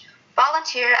change,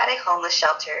 volunteer at a homeless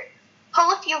shelter,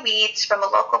 pull a few weeds from a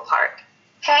local park,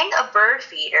 hang a bird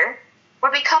feeder,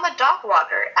 or become a dog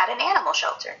walker at an animal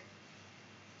shelter.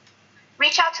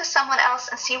 Reach out to someone else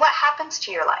and see what happens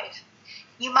to your life.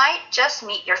 You might just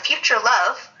meet your future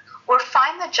love or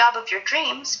find the job of your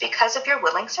dreams because of your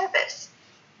willing service.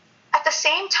 At the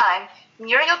same time,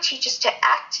 Muriel teaches to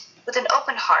act with an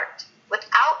open heart,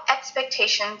 without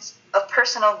expectations of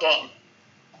personal gain.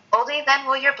 Only then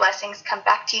will your blessings come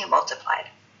back to you multiplied.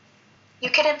 You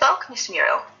can invoke Miss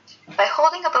Muriel by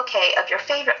holding a bouquet of your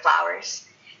favorite flowers,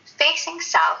 facing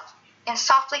south, and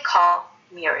softly call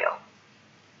Muriel.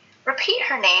 Repeat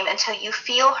her name until you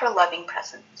feel her loving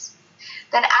presence.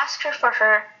 Then ask her for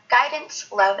her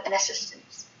guidance, love, and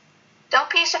assistance. Don't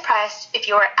be surprised if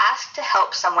you are asked to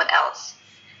help someone else.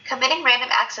 Committing random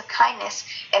acts of kindness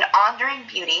and honoring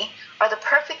beauty are the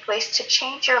perfect ways to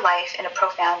change your life in a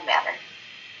profound manner.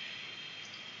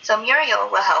 So Muriel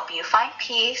will help you find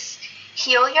peace,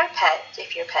 heal your pet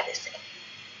if your pet is sick,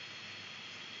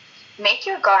 make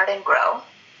your garden grow,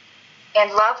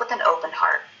 and love with an open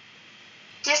heart.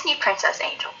 Disney Princess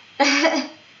Angel. I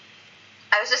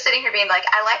was just sitting here being like,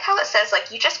 I like how it says, like,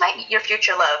 you just might meet your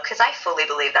future love, because I fully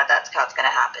believe that that's how it's going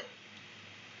to happen.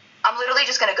 I'm literally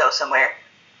just going to go somewhere.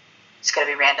 It's going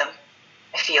to be random.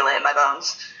 I feel it in my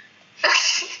bones.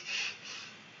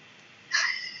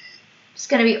 It's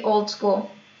going to be old school.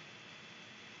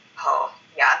 Oh,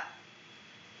 yeah.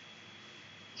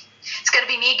 It's going to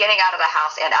be me getting out of the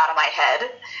house and out of my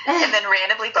head, and then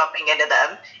randomly bumping into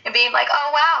them and being like,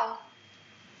 oh, wow.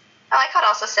 I like how it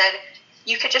also said,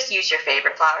 you could just use your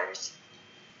favorite flowers.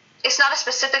 It's not a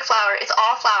specific flower, it's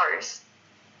all flowers.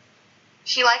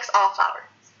 She likes all flowers.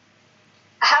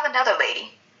 I have another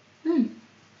lady.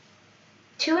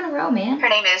 2 in a row, man. Her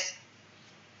name is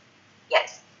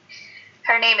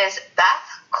Beth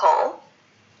Cole.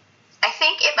 I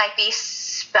think it might be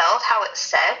spelled how it's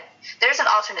said. There's an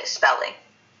alternate spelling.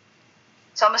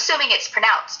 So I'm assuming it's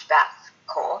pronounced Beth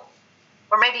Cole.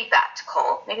 Or maybe Bat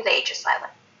Cole. Maybe the H is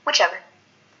silent. Whichever.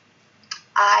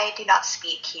 I do not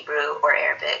speak Hebrew or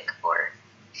Arabic or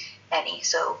any,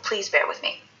 so please bear with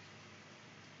me.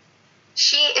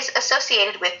 She is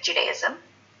associated with Judaism.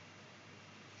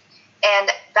 And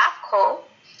Beth Cole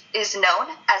is known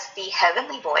as the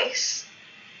heavenly voice,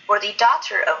 or the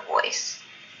daughter of voice.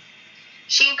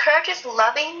 She encourages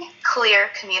loving, clear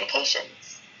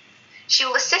communications. She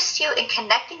will assist you in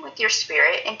connecting with your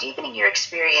spirit and deepening your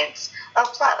experience of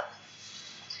love.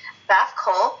 Beth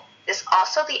Cole is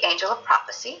also the angel of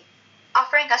prophecy,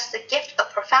 offering us the gift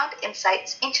of profound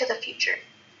insights into the future.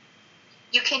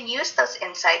 You can use those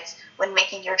insights when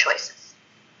making your choices.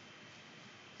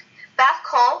 Beth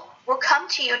Cole will come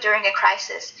to you during a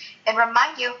crisis and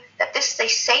remind you that this is a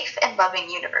safe and loving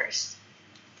universe.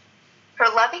 Her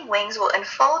loving wings will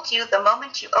enfold you the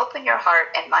moment you open your heart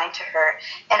and mind to her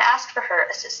and ask for her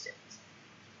assistance.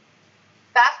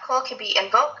 Bath Kol can be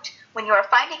invoked when you are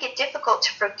finding it difficult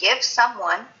to forgive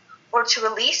someone or to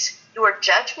release your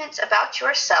judgments about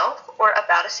yourself or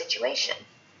about a situation.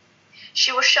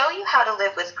 She will show you how to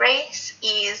live with grace,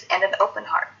 ease, and an open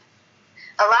heart.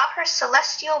 Allow her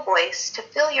celestial voice to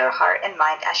fill your heart and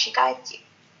mind as she guides you.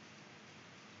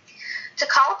 To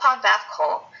call upon Bath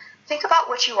Kol, think about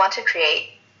what you want to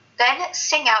create, then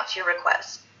sing out your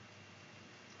request.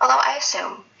 Although I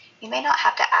assume you may not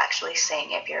have to actually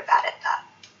sing if you're bad at that.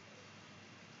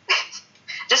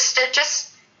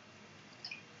 Just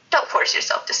don't force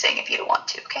yourself to sing if you don't want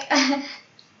to, okay?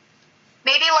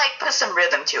 Maybe like put some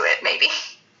rhythm to it, maybe.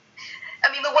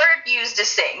 I mean, the word used is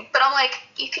sing, but I'm like,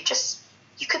 you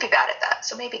could be bad at that,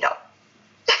 so maybe don't.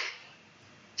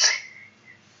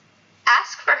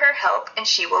 Ask for her help and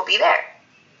she will be there.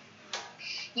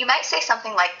 You might say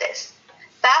something like this: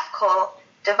 Bath Kol,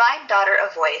 divine daughter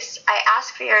of voice, I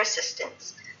ask for your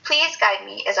assistance. Please guide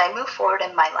me as I move forward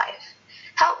in my life.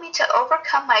 Help me to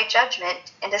overcome my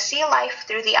judgment and to see life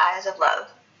through the eyes of love.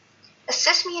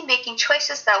 Assist me in making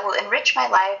choices that will enrich my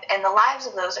life and the lives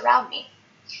of those around me.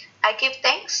 I give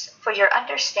thanks for your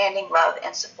understanding, love,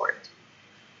 and support.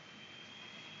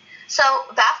 So,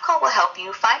 Bath Kol will help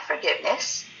you find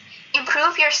forgiveness,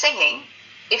 improve your singing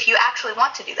if you actually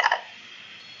want to do that,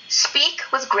 speak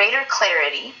with greater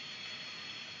clarity,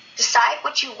 decide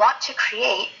what you want to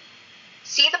create,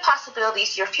 see the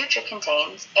possibilities your future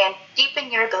contains, and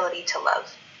deepen your ability to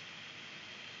love.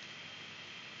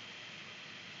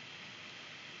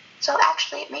 So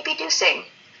actually, maybe do sing.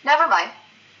 Never mind,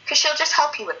 because she'll just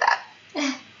help you with that.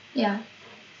 Yeah.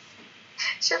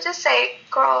 She'll just say,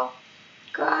 girl,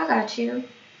 I got you.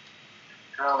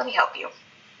 Girl, let me help you.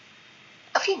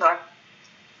 A few more.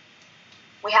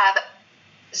 We have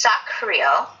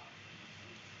Zachriel.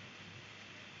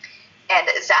 And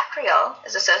Zachriel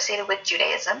is associated with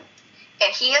Judaism,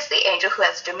 and he is the angel who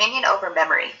has dominion over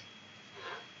memory.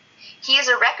 He is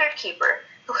a record keeper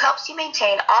who helps you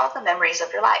maintain all the memories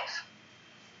of your life.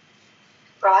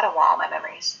 Bro, I don't want all my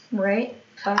memories. Right?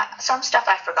 Some stuff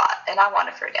I forgot, and I want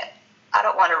to forget. I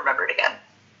don't want to remember it again.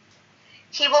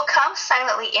 He will come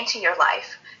silently into your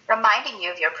life, reminding you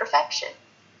of your perfection.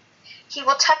 He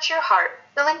will touch your heart,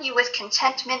 filling you with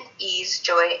contentment, ease,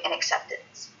 joy, and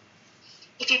acceptance.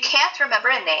 If you can't remember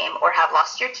a name or have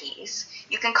lost your keys,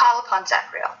 you can call upon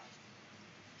Zachriel.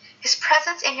 His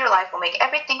presence in your life will make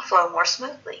everything flow more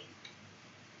smoothly.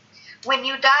 When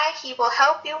you die, he will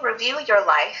help you review your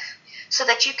life so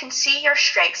that you can see your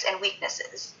strengths and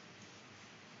weaknesses.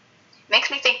 Makes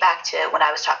me think back to when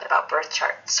I was talking about birth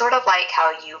charts, sort of like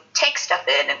how you take stuff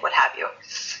in and what have you.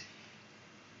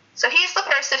 So he's the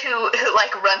person who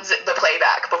like runs the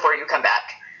playback before you come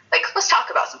back. Like, let's talk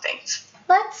about some things.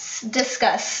 Let's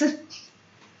discuss.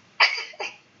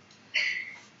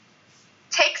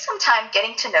 Take some time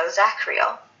getting to know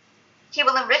Zachriel. He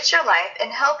will enrich your life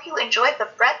and help you enjoy the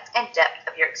breadth and depth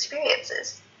of your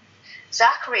experiences.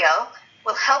 Zachriel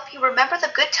will help you remember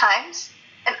the good times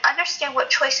and understand what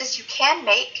choices you can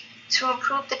make to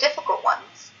improve the difficult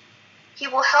ones. He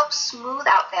will help smooth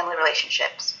out family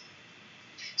relationships.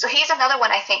 So he's another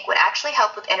one I think would actually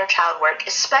help with inner child work,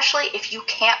 especially if you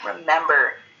can't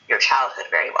remember your childhood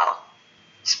very well.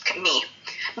 Me,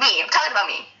 I'm talking about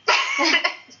me.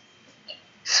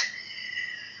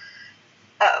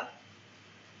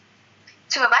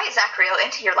 To invite Zachriel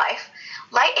into your life,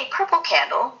 light a purple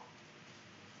candle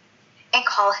and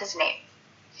call his name.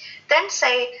 Then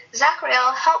say,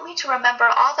 Zachriel, help me to remember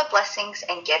all the blessings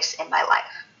and gifts in my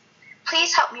life.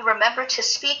 Please help me remember to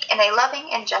speak in a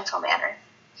loving and gentle manner.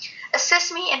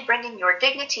 Assist me in bringing your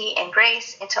dignity and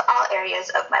grace into all areas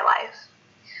of my life.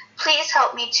 Please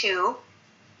help me to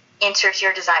insert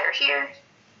your desire here.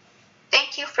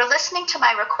 Thank you for listening to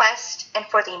my request and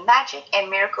for the magic and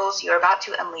miracles you are about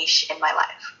to unleash in my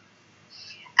life.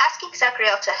 Asking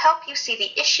Zachriel to help you see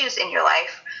the issues in your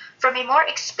life from a more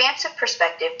expansive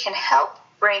perspective can help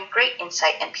bring great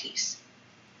insight and peace.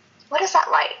 What is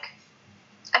that like?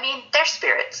 I mean, they're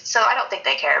spirits, so I don't think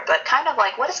they care, but kind of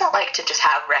like, what is that like to just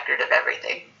have record of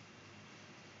everything?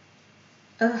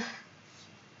 Ugh.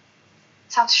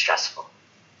 Sounds stressful.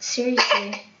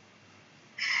 Seriously.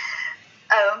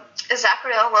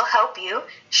 Zachriel will help you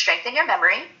strengthen your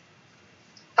memory,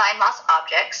 find lost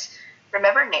objects,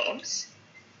 remember names,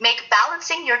 make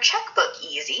balancing your checkbook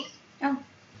easy,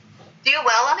 do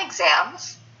well on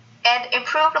exams, and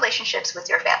improve relationships with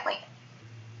your family.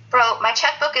 Bro, my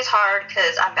checkbook is hard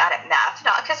because I'm bad at math,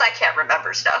 not because I can't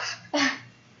remember stuff. I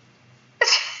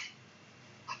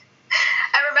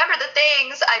remember the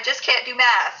things, I just can't do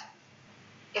math.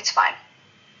 It's fine.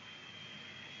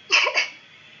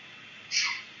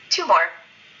 2 more.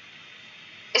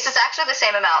 This is actually the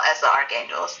same amount as the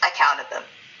archangels. I counted them.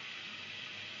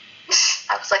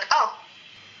 I was like, oh.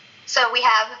 So we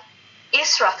have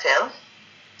Israfil,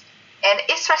 and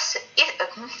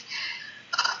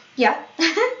Yeah.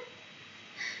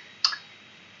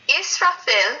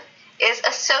 Israfil is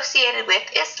associated with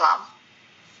Islam.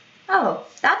 Oh,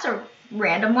 that's a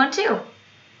random one too.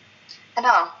 I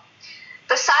know.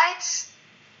 Besides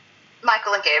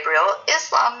Michael and Gabriel,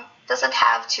 Islam doesn't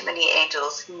have too many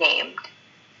angels named.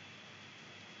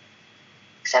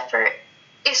 Except for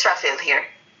Israfil here.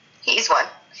 He's one.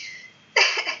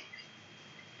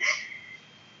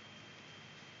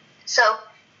 So,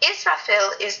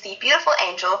 Israfil is the beautiful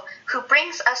angel who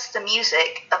brings us the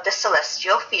music of the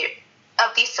celestial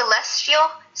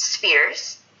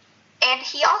spheres, and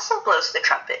he also blows the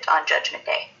trumpet on Judgment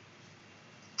Day.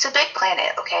 It's a big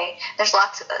planet, okay? There's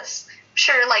lots of us.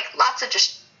 Sure, like lots of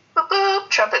just boop boop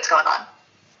trumpets going on.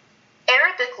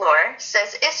 Arabic lore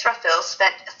says Israfil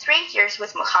spent 3 years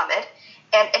with Muhammad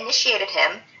and initiated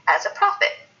him as a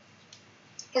prophet.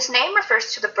 His name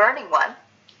refers to the burning one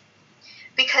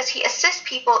because he assists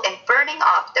people in burning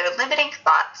off their limiting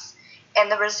thoughts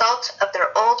and the result of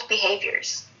their old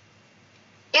behaviors.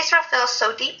 Israfil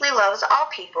so deeply loves all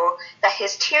people that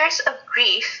his tears of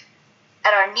grief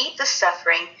at our needless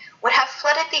suffering would have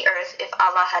flooded the earth if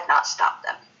Allah had not stopped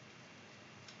them.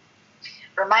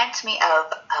 Reminds me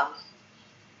of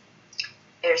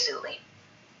Erzuli.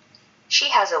 She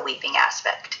has a weeping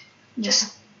aspect.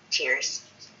 Just tears.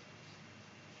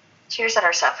 Tears at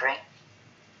our suffering.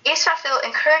 Israfil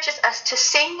encourages us to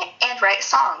sing and write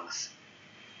songs.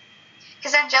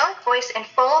 His angelic voice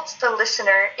enfolds the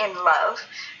listener in love,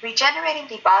 regenerating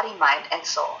the body, mind, and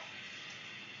soul.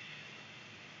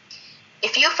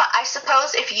 I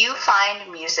suppose if you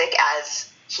find music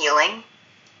as healing,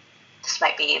 this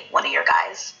might be one of your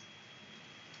guys.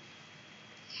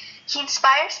 He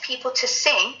inspires people to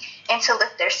sing and to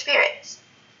lift their spirits.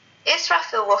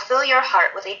 Israfil will fill your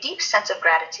heart with a deep sense of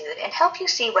gratitude and help you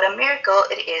see what a miracle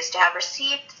it is to have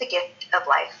received the gift of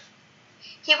life.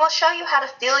 He will show you how to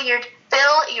fill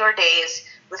your days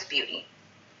with beauty.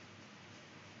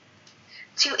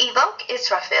 To evoke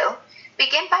Israfil,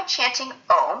 begin by chanting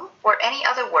Om or any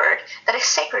other word that is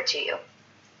sacred to you.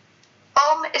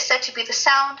 Om is said to be the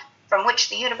sound from which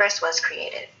the universe was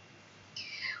created.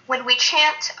 When we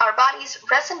chant, our bodies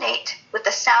resonate with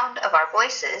the sound of our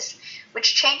voices,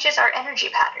 which changes our energy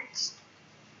patterns.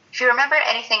 If you remember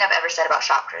anything I've ever said about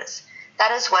chakras,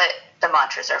 that is what the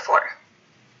mantras are for.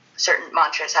 Certain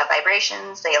mantras have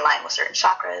vibrations, they align with certain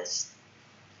chakras,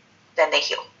 then they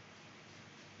heal.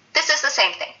 This is the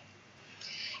same thing.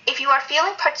 If you are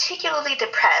feeling particularly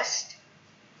depressed,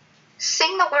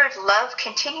 sing the word love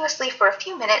continuously for a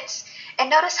few minutes and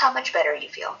notice how much better you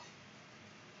feel.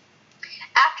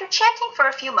 After chanting for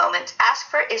a few moments, ask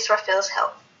for Israfil's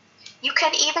help. You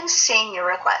can even sing your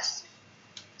request.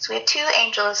 So we have 2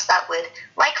 angels that would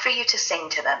like for you to sing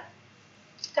to them.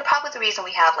 They're probably the reason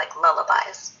we have like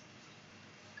lullabies.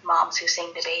 Moms who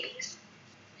sing to babies.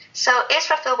 So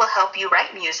Israfil will help you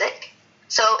write music.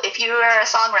 So if you are a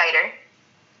songwriter,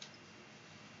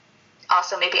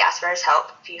 also maybe ask for his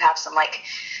help if you have some like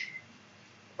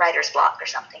writer's block or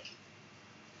something.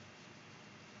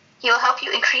 He will help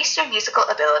you increase your musical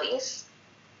abilities.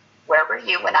 Where were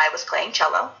you when I was playing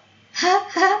cello?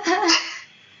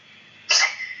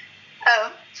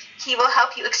 He will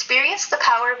help you experience the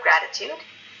power of gratitude,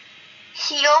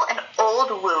 heal an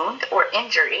old wound or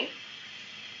injury,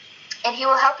 and he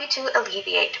will help you to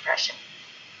alleviate depression.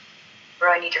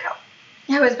 Bro, I need your help.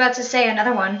 I was about to say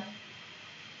another one.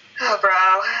 Oh, bro,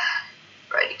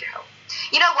 I need your help.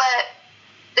 You know what?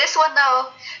 This one, though,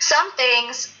 some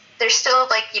things, there's still,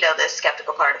 like, you know, this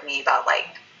skeptical part of me about, like,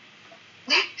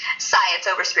 science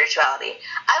over spirituality.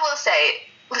 I will say,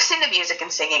 listening to music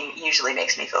and singing usually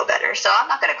makes me feel better, so I'm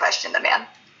not going to question the man.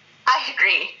 I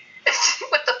agree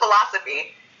with the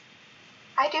philosophy.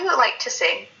 I do like to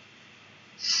sing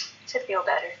to feel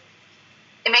better.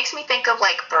 It makes me think of,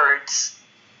 like, birds.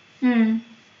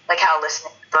 Like how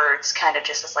listening to birds kind of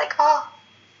just is like, oh,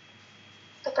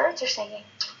 the birds are singing.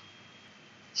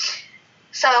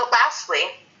 So lastly,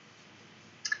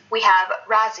 we have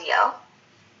Raziel.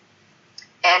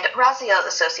 And Raziel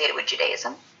is associated with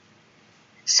Judaism.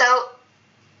 So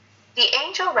the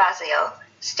angel Raziel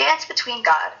stands between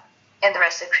God and the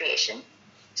rest of creation.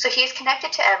 So he is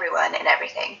connected to everyone and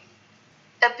everything.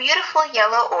 A beautiful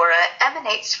yellow aura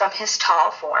emanates from his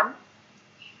tall form.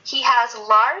 He has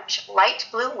large light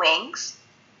blue wings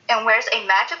and wears a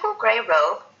magical gray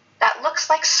robe that looks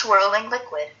like swirling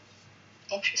liquid.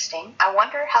 Interesting. I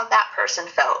wonder how that person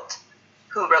felt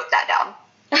who wrote that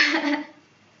down.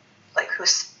 Like, who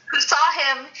saw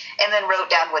him and then wrote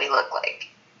down what he looked like.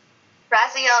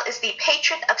 Raziel is the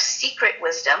patron of secret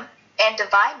wisdom and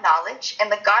divine knowledge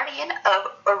and the guardian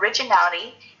of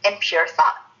originality and pure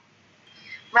thought.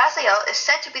 Raziel is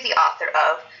said to be the author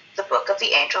of the Book of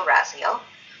the Angel Raziel,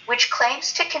 which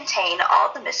claims to contain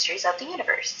all the mysteries of the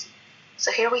universe.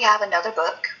 So here we have another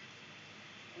book,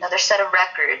 another set of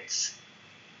records.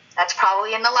 That's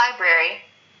probably in the library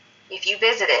if you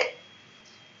visit it.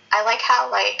 I like how,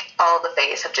 like, all the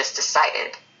Fays have just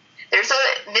decided there's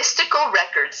a mystical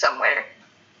record somewhere,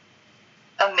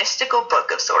 a mystical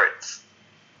book of sorts.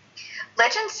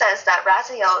 Legend says that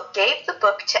Raziel gave the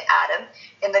book to Adam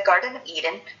in the Garden of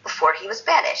Eden before he was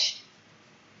banished.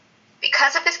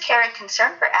 Because of his care and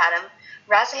concern for Adam,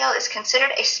 Raziel is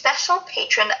considered a special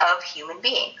patron of human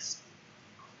beings.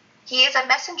 He is a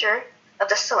messenger of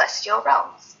the celestial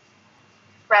realms.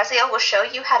 Raziel will show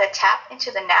you how to tap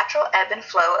into the natural ebb and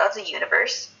flow of the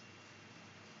universe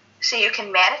so you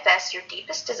can manifest your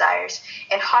deepest desires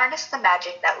and harness the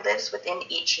magic that lives within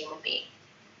each human being.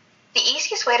 The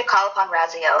easiest way to call upon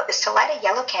Raziel is to light a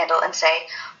yellow candle and say,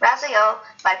 Raziel,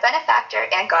 my benefactor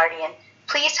and guardian,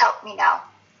 please help me now.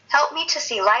 Help me to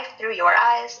see life through your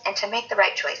eyes and to make the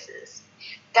right choices.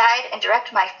 Guide and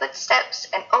direct my footsteps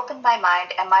and open my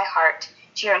mind and my heart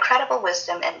to your incredible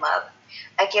wisdom and love.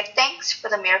 I give thanks for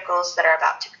the miracles that are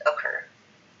about to occur.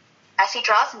 As he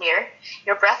draws near,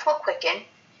 your breath will quicken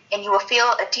and you will feel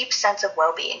a deep sense of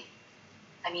well-being.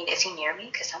 I mean, is he near me?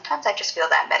 Because sometimes I just feel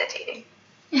that meditating.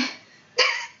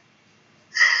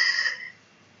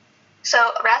 So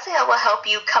Raziel will help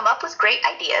you come up with great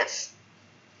ideas.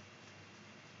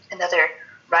 Another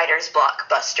writer's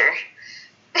blockbuster.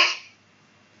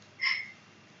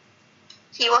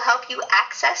 He will help you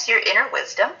access your inner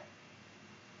wisdom.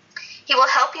 He will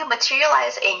help you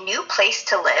materialize a new place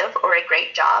to live or a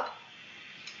great job.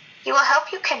 He will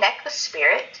help you connect with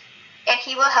spirit, and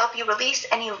he will help you release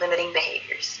any limiting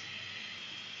behaviors.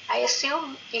 I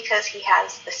assume because he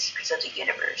has the secrets of the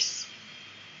universe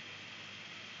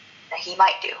that he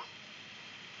might do.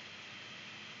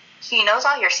 He knows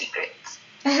all your secrets.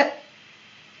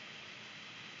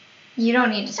 You don't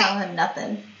need to tell him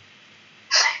nothing.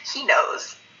 He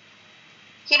knows.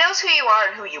 He knows who you are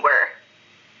and who you were.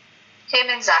 Him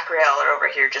and Zachariel are over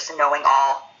here just knowing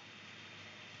all.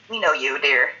 We know you,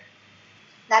 dear.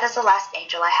 That is the last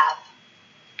angel I have.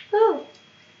 Ooh.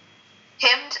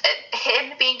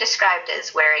 Him being described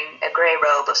as wearing a gray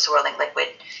robe of swirling liquid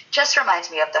just reminds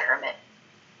me of the hermit.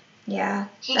 Yeah.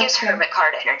 He gives hermit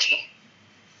card energy.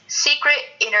 Secret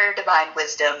inner divine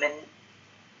wisdom and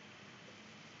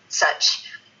such.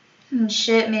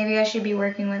 Shit, maybe I should be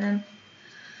working with him.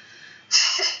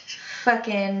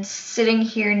 Fucking sitting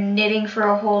here knitting for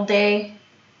a whole day.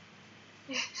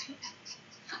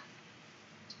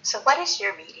 So what is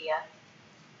your media?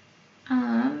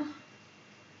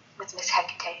 With Miss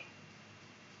Hekate.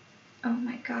 Oh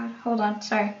my god, hold on,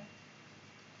 sorry.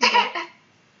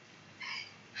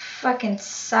 Fucking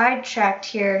sidetracked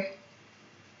here.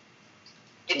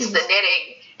 It's Jesus. the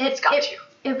knitting. It's got you.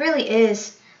 It really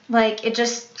is. Like, it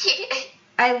just...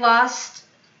 I lost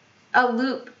a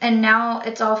loop, and now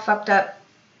it's all fucked up.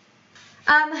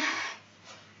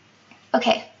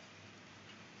 Okay.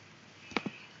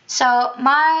 So,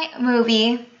 my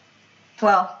movie...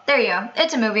 Well, there you go.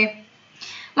 It's a movie.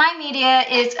 My media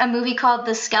is a movie called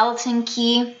The Skeleton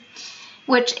Key,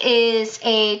 which is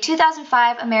a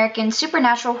 2005 American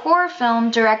supernatural horror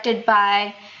film directed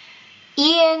by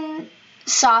Ian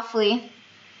Softly.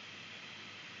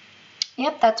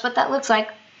 Yep, that's what that looks like.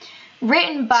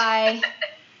 Written by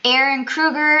Aaron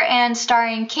Kruger and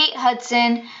starring Kate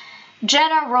Hudson,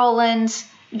 Jenna Rollins,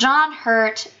 John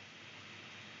Hurt,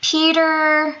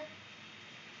 Peter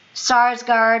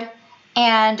Sarsgaard,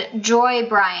 and Joy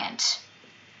Bryant.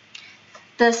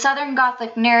 The Southern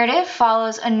Gothic narrative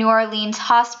follows a New Orleans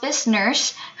hospice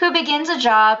nurse who begins a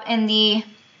job in the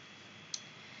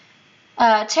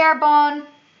Terrebonne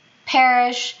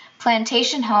Parish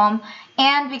plantation home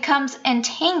and becomes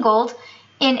entangled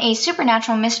in a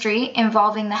supernatural mystery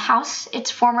involving the house, its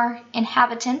former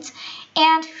inhabitants,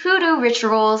 and hoodoo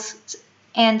rituals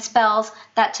and spells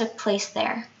that took place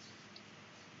there.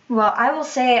 Well, I will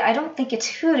say I don't think it's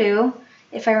hoodoo.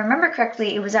 If I remember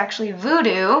correctly, it was actually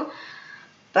voodoo.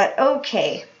 But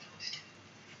okay.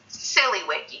 Silly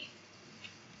wiki.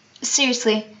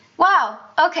 Seriously. Wow,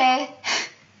 okay.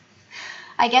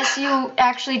 I guess you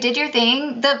actually did your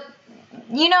thing.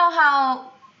 You know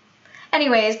how...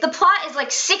 Anyways, the plot is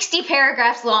like 60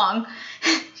 paragraphs long.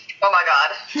 Oh my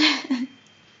god.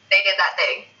 They did that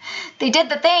thing. They did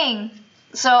the thing.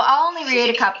 So I'll only read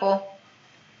a couple.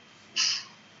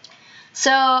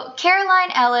 So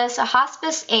Caroline Ellis, a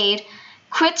hospice aide,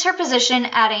 quits her position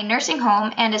at a nursing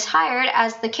home and is hired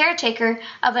as the caretaker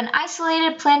of an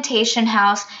isolated plantation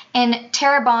house in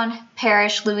Terrebonne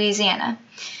Parish, Louisiana.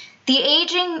 The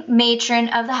aging matron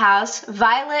of the house,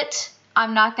 Violet,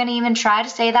 I'm not going to even try to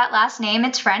say that last name,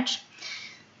 it's French,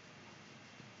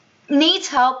 needs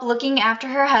help looking after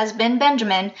her husband,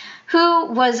 Benjamin, who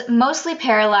was mostly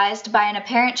paralyzed by an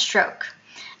apparent stroke.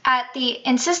 At the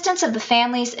insistence of the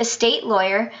family's estate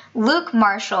lawyer, Luke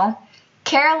Marshall,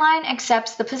 Caroline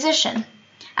accepts the position.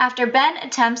 After Ben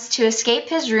attempts to escape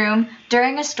his room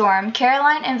during a storm,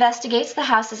 Caroline investigates the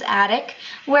house's attic,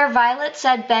 where Violet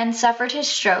said Ben suffered his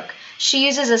stroke. She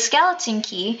uses a skeleton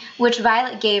key, which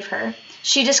Violet gave her.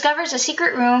 She discovers a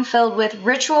secret room filled with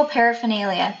ritual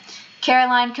paraphernalia.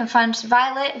 Caroline confronts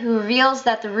Violet, who reveals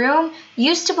that the room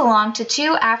used to belong to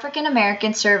two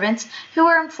African-American servants who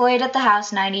were employed at the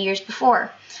house 90 years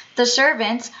before. The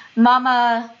servants,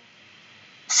 Mama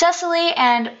Cecily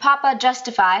and Papa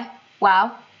Justify,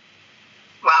 wow.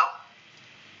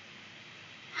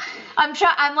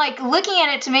 I'm like looking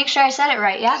at it to make sure I said it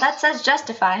right. Yeah, that says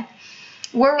Justify.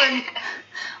 Were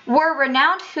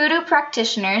renowned hoodoo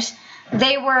practitioners.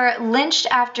 They were lynched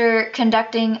after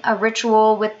conducting a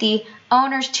ritual with the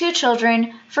owner's two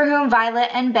children, for whom Violet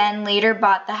and Ben later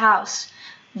bought the house.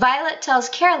 Violet tells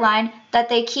Caroline that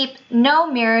they keep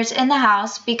no mirrors in the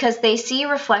house because they see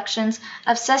reflections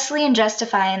of Cecily and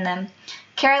Justify in them.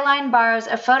 Caroline borrows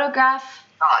a phonograph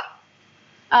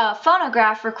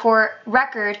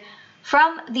record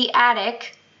from the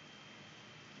attic,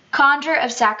 Conjure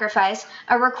of Sacrifice,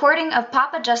 a recording of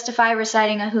Papa Justify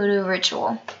reciting a hoodoo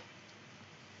ritual.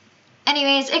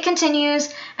 Anyways, it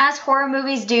continues, as horror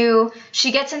movies do.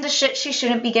 She gets into shit she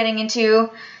shouldn't be getting into,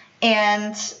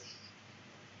 and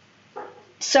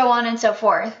so on and so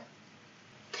forth.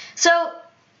 So,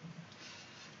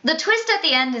 the twist at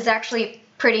the end is actually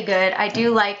pretty good. I do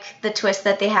like the twist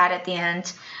that they had at the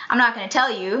end. I'm not going to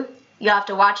tell you. You'll have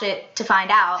to watch it to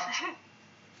find out.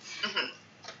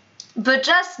 But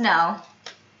just know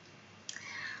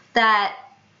that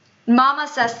Mama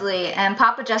Cecily and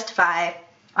Papa Justify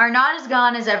are not as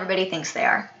gone as everybody thinks they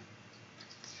are.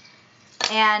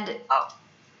 And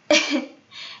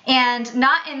and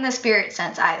not in the spirit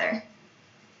sense either.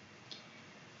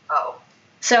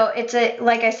 So it's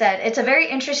like I said, it's a very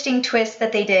interesting twist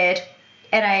that they did,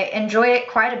 and I enjoy it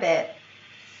quite a bit.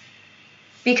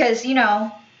 Because, you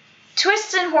know,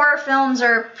 twists in horror films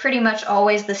are pretty much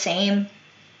always the same.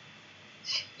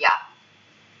 Yeah.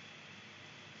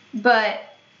 But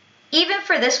even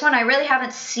for this one, I really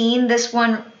haven't seen this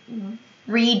one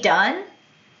redone,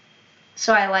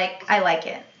 so I like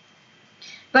it.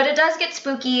 But it does get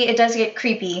spooky, it does get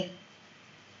creepy.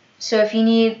 So if you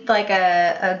need like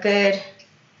a good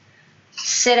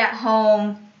sit at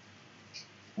home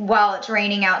while it's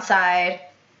raining outside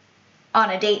on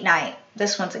a date night,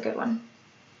 this one's a good one.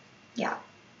 Yeah.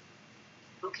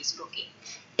 Spooky.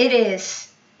 It is,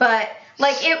 but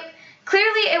like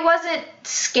it wasn't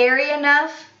scary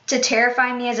enough to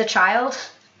terrify me as a child,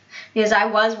 because I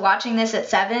was watching this at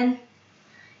 7,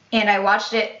 and I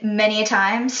watched it many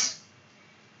times,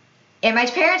 and my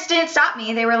parents didn't stop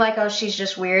me. They were like, "Oh, she's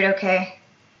just weird, okay."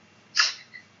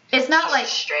 It's not like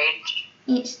strange.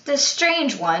 The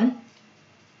strange one.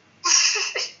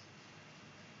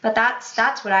 But that's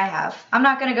what I have. I'm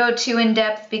not going to go too in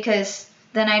depth because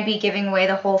then I'd be giving away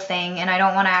the whole thing, and I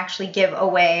don't want to actually give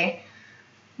away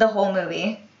the whole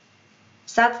movie.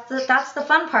 So that's the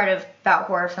fun part about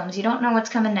horror films. You don't know what's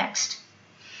coming next,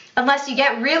 unless you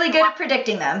get really good at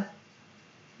predicting them,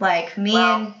 like me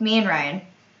and Ryan.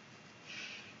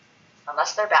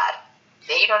 Unless they're bad,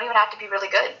 then you don't even have to be really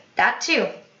good. That too.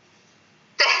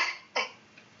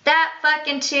 That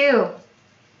fucking too.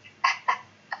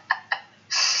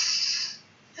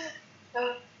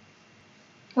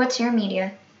 What's your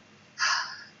media?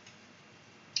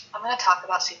 I'm going to talk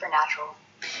about Supernatural.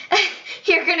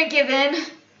 You're going to give in?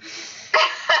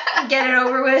 Get it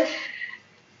over with?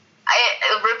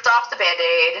 I ripped off the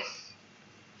Band-Aid.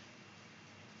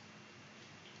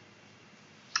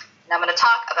 And I'm going to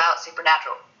talk about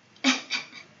Supernatural.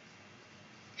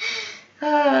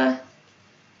 I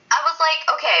was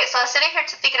like, okay, so I was sitting here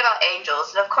thinking about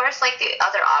angels, and of course, like, the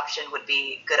other option would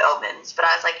be Good Omens, but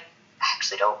I was like, I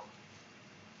actually don't.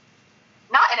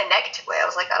 Not in a negative way. I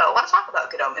was like, I don't want to talk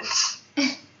about Good Omens.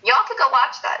 Y'all could go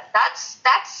watch that.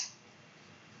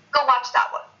 Go watch that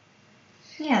one.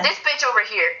 Yeah. This bitch over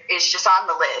here is just on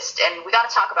the list, and we got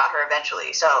to talk about her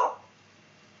eventually, so.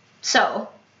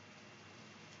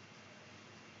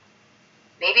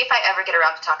 Maybe if I ever get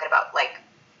around to talking about, like,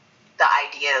 the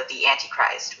idea of the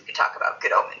Antichrist, we could talk about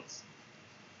Good Omens.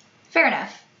 Fair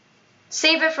enough.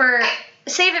 Save it for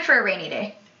a rainy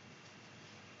day.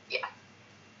 Yeah.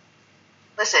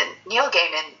 Listen, Neil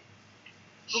Gaiman,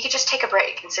 he could just take a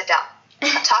break and sit down.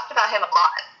 I've talked about him a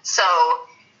lot, so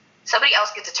somebody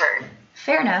else gets a turn.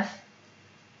 Fair enough.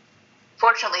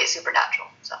 Fortunately, it's supernatural,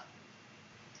 so.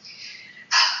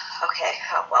 Okay,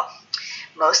 well,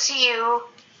 most of you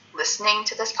listening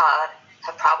to this pod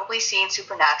have probably seen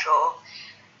Supernatural,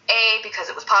 A, because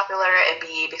it was popular, and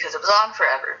B, because it was on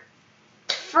forever.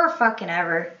 For fucking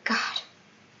ever. God.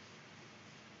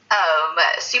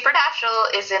 Supernatural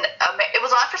is it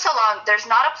was on for so long, there's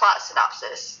not a plot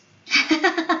synopsis.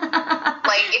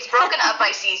 Like, it's broken up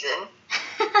by season,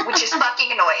 which is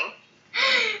fucking annoying.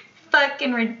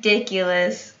 Fucking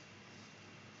ridiculous.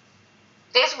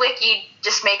 This wiki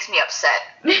just makes me upset.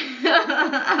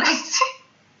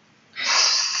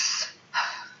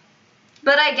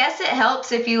 But I guess it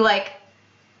helps if you, like,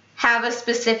 have a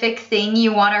specific thing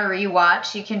you want to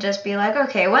rewatch. You can just be like,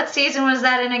 okay, what season was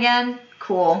that in again?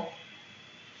 Cool.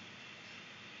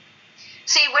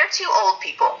 See, we're two old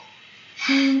people.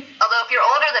 Although if you're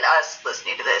older than us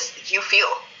listening to this, you feel.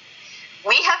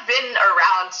 We have been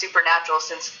around Supernatural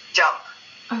since Jump.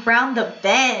 Around the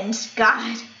bend.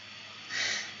 God.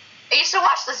 I used to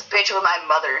watch this bitch with my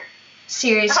mother.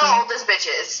 Seriously. That's how old this bitch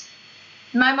is.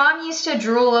 My mom used to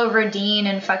drool over Dean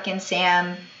and fucking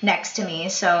Sam next to me,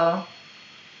 so...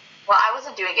 Well, I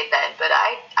wasn't doing it then, but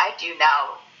I do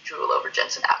now drool over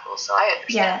Jensen Ackles, so I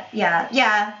understand.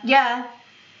 Yeah.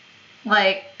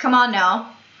 Like, come on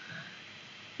now.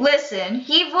 Listen,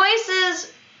 he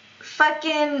voices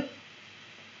fucking...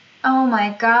 Oh my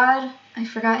god. I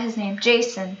forgot his name.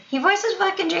 Jason. He voices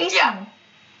fucking Jason. Yeah.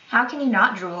 How can you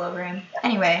not drool over him?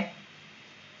 Anyway.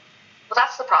 Well,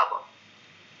 that's the problem.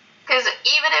 Because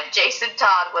even if Jason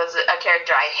Todd was a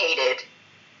character I hated,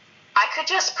 I could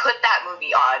just put that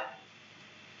movie on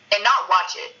and not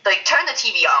watch it. Like, turn the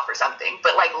TV off or something,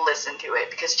 but, like, listen to it.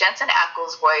 Because Jensen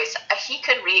Ackles' voice, he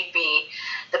could read me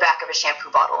the back of a shampoo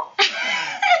bottle.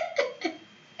 And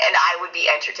I would be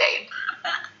entertained.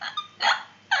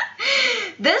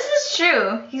 This is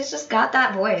true. He's just got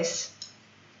that voice.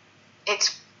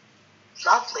 It's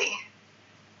lovely.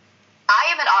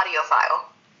 I am an audiophile.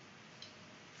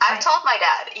 I've told my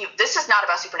dad, this is not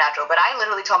about Supernatural, but I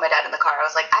literally told my dad in the car, I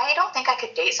was like, I don't think I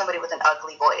could date somebody with an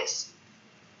ugly voice.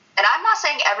 And I'm not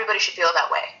saying everybody should feel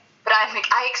that way, but I'm like,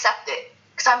 I accept it,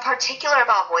 because I'm particular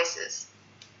about voices.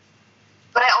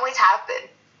 But I always have been.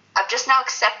 I'm just now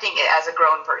accepting it as a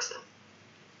grown person.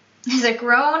 As a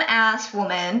grown-ass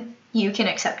woman, you can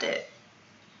accept it.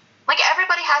 Like,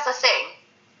 everybody has a thing.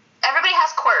 Everybody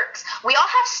has quirks. We all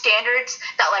have standards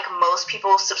that, like, most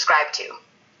people subscribe to.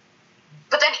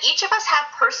 But then each of us have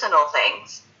personal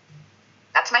things.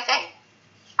 That's my thing.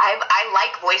 I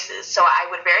like voices, so I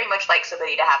would very much like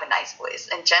somebody to have a nice voice.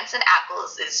 And Jensen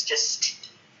Ackles is just...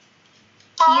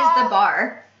 He is the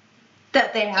bar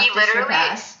that they have to surpass. He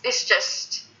literally is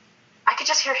just... I could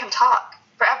just hear him talk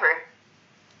forever.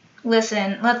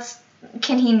 Listen,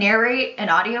 can he narrate an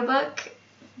audiobook?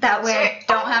 That way I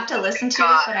don't have to listen to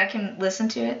it, but I can listen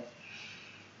to it.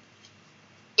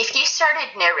 If he started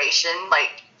narration,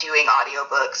 like doing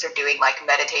audiobooks or doing like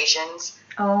meditations,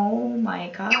 oh my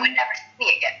god, you would never see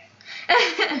me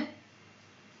again.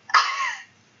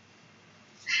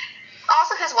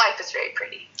 Also, his wife is very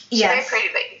pretty. She's a very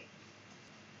pretty lady.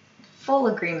 Full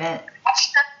agreement.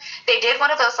 They did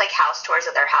one of those like house tours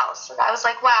of their house, and I was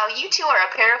like, wow, you two are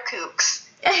a pair of kooks.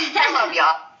 I love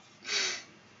y'all.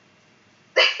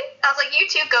 I was like, you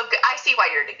two go. I see why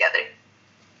you're together.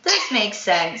 This makes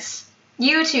sense.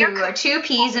 You two are two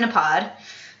peas in a pod.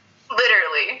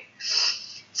 Literally.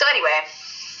 So anyway,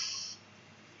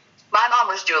 my mom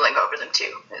was drooling over them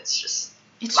too.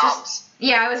 It's moms.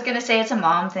 Yeah, I was gonna say it's a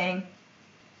mom thing.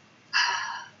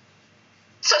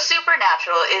 So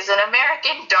Supernatural is an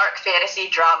American dark fantasy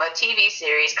drama TV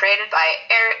series created by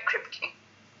Eric Kripke.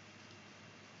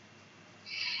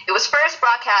 It was first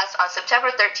broadcast on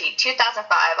September 13,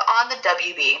 2005 on the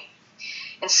WB,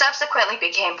 and subsequently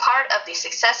became part of the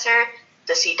successor,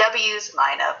 the CW's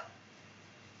lineup.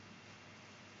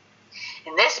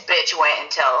 And this bitch went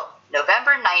until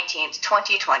November 19th,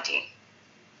 2020.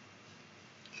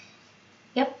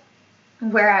 Yep.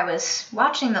 Where I was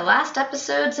watching the last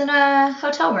episodes in a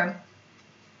hotel room.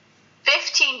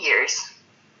 15 years.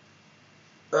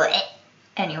 Blech.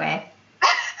 Anyway.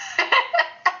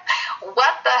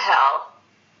 What the hell?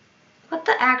 What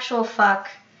the actual fuck?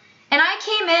 And I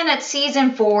came in at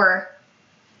season 4.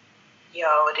 Yo,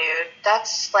 dude,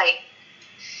 that's like...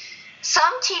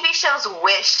 Some TV shows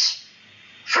wish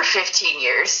for 15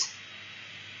 years.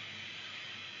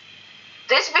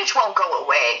 This bitch won't go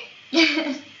away.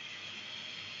 This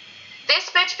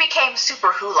bitch became Super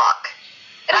Hulock,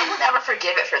 and I will never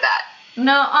forgive it for that.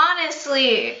 No,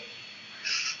 honestly.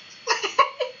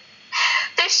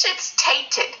 This shit's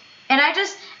tainted. And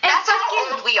That's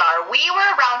how old we are. We were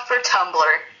around for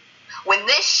Tumblr when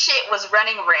this shit was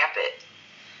running rampant.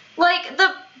 Like,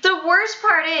 the worst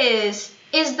part is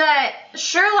that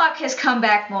Sherlock has come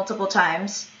back multiple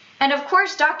times. And of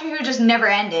course, Doctor Who just never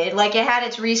ended. Like, it had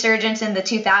its resurgence in the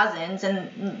 2000s,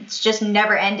 and it's just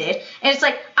never ended. And it's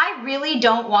like, I really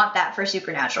don't want that for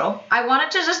Supernatural. I want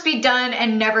it to just be done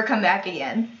and never come back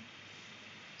again.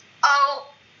 Oh,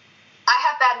 I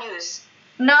have bad news.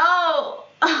 No!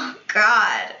 Oh,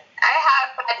 God. I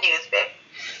have bad news, babe.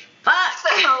 Fuck!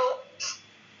 So,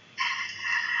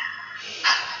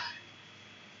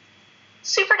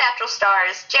 Supernatural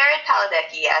stars Jared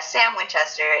Padalecki as Sam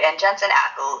Winchester and Jensen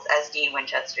Ackles as Dean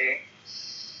Winchester.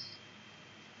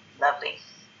 Lovely.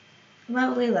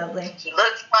 Lovely, lovely. He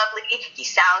looks lovely. He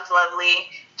sounds lovely.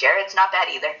 Jared's not bad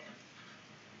either.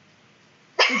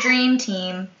 The dream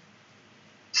team.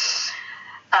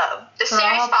 The For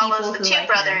series all follows people the who two like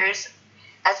brothers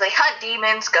as they hunt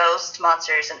demons, ghosts,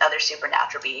 monsters, and other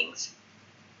supernatural beings.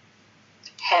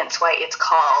 Hence why it's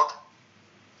called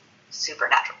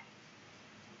Supernatural.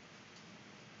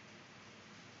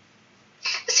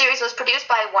 The series was produced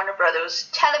by Warner Brothers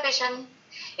Television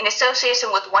in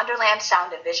association with Wonderland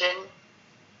Sound and Vision.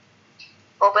 A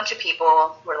whole bunch of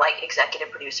people were like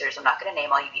executive producers. I'm not going to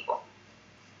name all you people.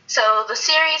 So the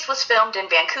series was filmed in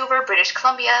Vancouver, British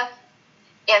Columbia,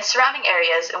 and surrounding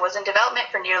areas, and was in development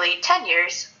for nearly 10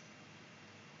 years.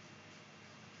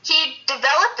 He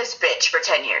developed this bitch for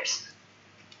 10 years.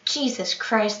 Jesus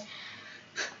Christ.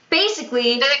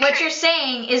 Basically, what you're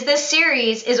saying is this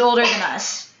series is older than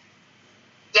us.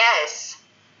 Yes.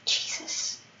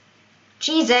 Jesus.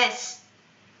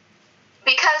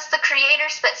 Because the creator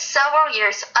spent several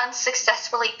years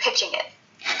unsuccessfully pitching it.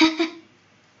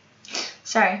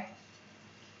 Sorry.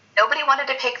 Nobody wanted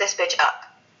to pick this bitch up.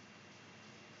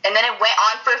 And then it went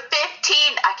on for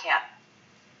 15. I can't.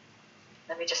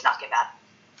 Let me just not get mad.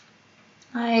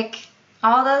 Like,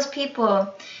 all those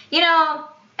people. You know,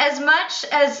 as much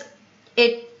as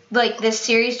it, like, this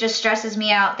series just stresses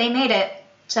me out, they made it.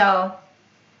 So,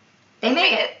 they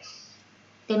made it.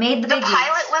 They made the big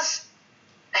pilot was,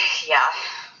 yeah.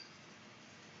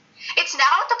 It's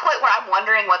now at the point where I'm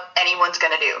wondering what anyone's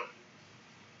going to do.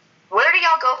 Where do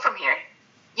y'all go from here?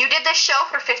 You did this show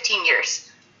for 15 years.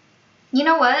 You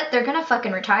know what? They're gonna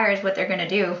fucking retire is what they're gonna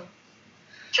do.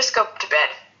 Just go to bed.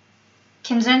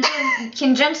 Can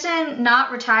Jensen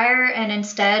not retire and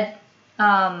instead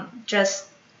just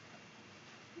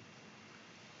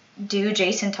do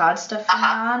Jason Todd stuff from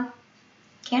now on?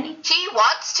 Can he? He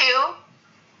wants to.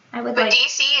 But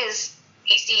DC is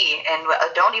DC, and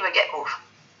don't even get oof.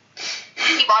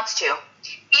 He wants to.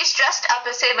 He's dressed up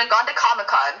as him and gone to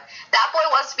Comic-Con. That boy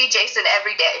wants to be Jason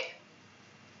every day.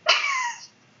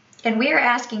 And we are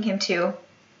asking him to.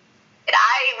 And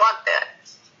I want that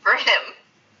for him.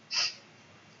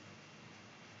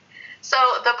 So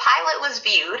the pilot was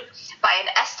viewed by an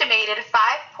estimated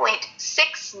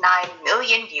 5.69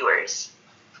 million viewers.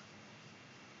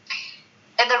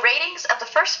 And the ratings of the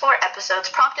first 4 episodes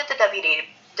prompted the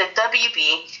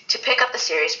WB to pick up the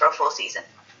series for a full season.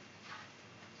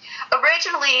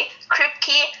 Originally,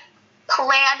 Kripke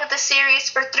planned the series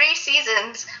for 3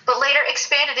 seasons, but later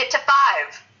expanded it to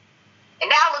 5. And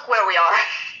now look where we are.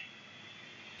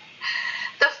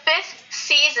 The 5th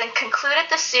season concluded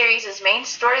the series' main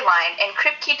storyline, and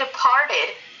Kripke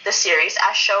departed the series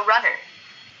as showrunner.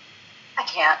 I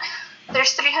can't.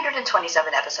 There's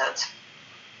 327 episodes.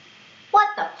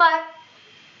 What the fuck?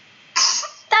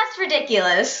 That's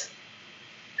ridiculous.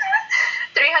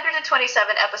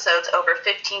 327 episodes over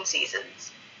 15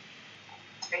 seasons.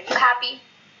 Are you happy?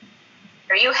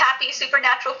 Are you happy,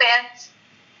 Supernatural fans?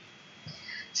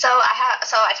 So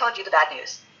I told you the bad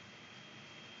news.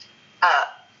 I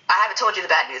haven't told you the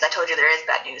bad news. I told you there is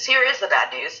bad news. Here is the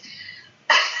bad news.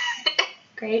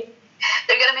 Great.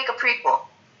 They're gonna make a prequel.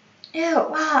 Ew,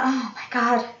 wow, oh my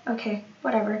god. Okay,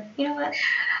 whatever. You know what?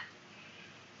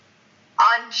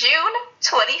 On June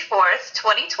 24th,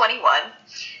 2021,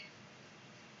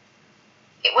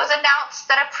 it was announced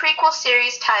that a prequel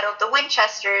series titled The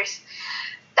Winchesters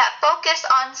that focused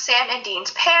on Sam and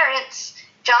Dean's parents,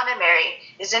 John and Mary,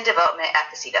 is in development at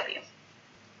the CW.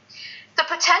 The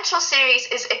potential series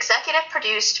is executive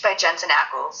produced by Jensen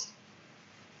Ackles.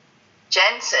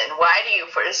 Jensen, why do you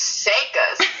forsake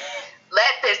us?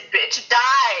 Let this bitch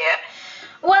die.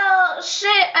 Well,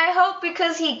 shit, I hope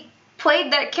because he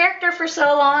played that character for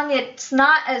so long, it's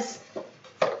not as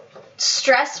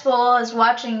stressful as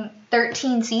watching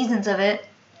 13 seasons of it.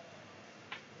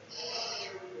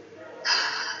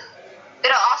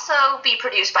 It'll also be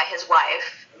produced by his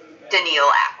wife,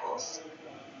 Danielle Ackles,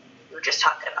 we were just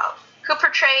talking about, who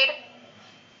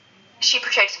she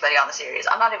portrayed somebody on the series.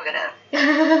 I'm not even gonna,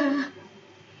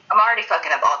 I'm already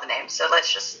fucking up all the names, so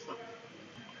let's just,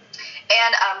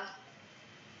 and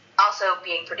also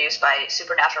being produced by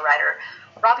Supernatural writer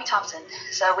Robbie Thompson.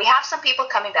 So we have some people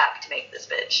coming back to make this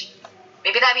bitch.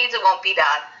 Maybe that means it won't be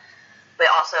bad, but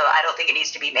also I don't think it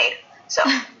needs to be made. So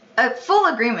a full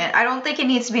agreement. I don't think it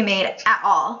needs to be made at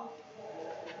all.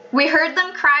 We heard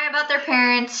them cry about their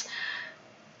parents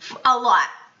a lot.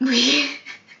 Ackles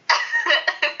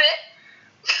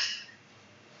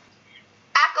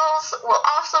will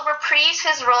also reprise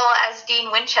his role as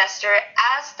Dean Winchester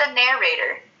as the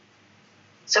narrator.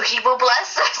 So he will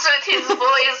bless us with his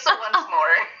voice once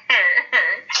more.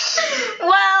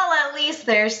 Well, at least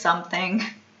there's something.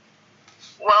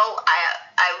 Well,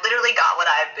 I literally got what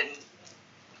I've been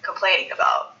complaining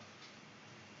about.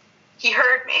 He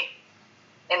heard me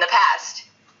in the past.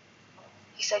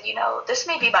 He said, this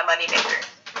may be my moneymaker.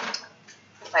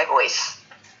 My voice.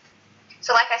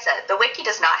 So like I said, the wiki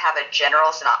does not have a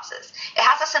general synopsis. It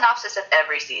has a synopsis of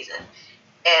every season.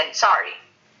 And sorry,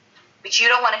 but you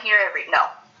don't want to hear no,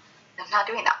 I'm not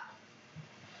doing that.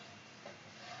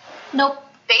 Nope.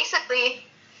 Basically,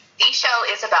 the show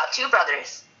is about two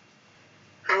brothers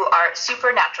who are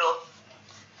supernatural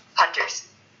hunters.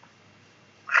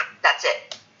 That's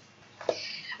it.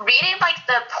 Reading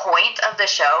the point of the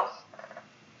show,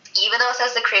 even though it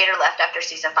says the creator left after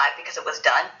season 5 because it was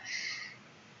done,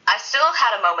 I still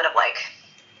had a moment of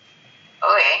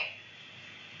okay.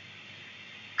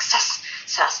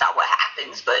 That's not what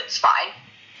happens, but it's fine.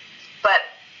 But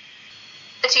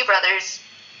the two brothers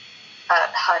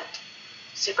hunt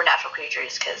supernatural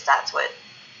creatures because that's what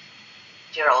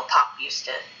dear old Pop used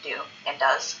to do and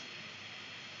does.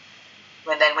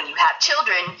 And then when you have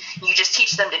children, you just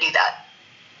teach them to do that.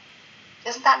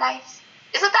 Isn't that nice?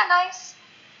 Isn't that nice?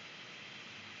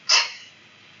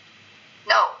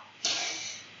 No.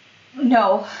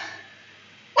 No.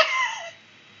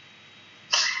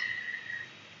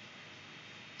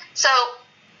 So,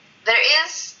 there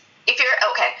is,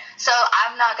 so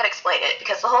I'm not going to explain it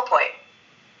because the whole point,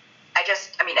 I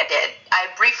did.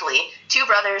 Briefly, two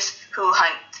brothers who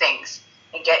hunt things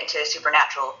and get into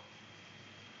supernatural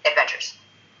adventures.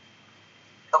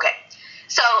 Okay,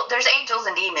 so there's angels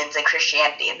and demons and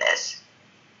Christianity in this.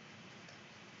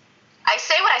 I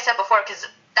say what I said before because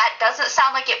that doesn't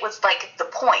sound like it was the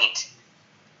point,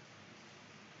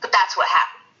 but that's what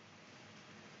happened.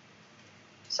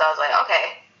 So I was like,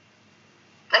 okay.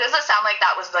 That doesn't sound like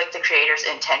that was the creator's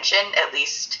intention, at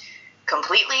least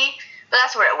completely, but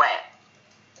that's where it went.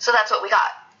 So that's what we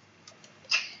got.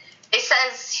 It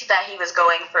says that he was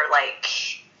going for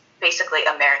basically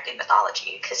American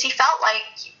mythology because he felt like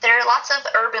there are lots of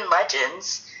urban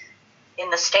legends in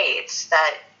the States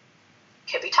that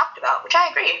could be talked about, which I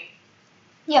agree.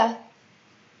 Yeah.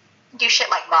 Do shit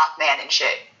like Mothman and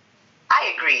shit.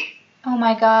 I agree. Oh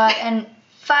my god, and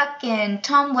fucking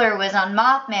Tumblr was on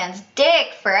Mothman's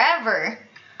dick forever.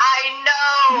 I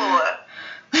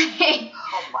know!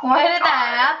 Why did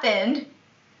that happen?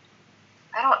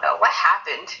 I don't know. What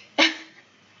happened?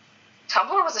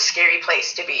 Tumblr was a scary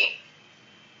place to be.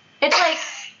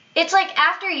 It's like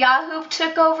after Yahoo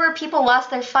took over, people lost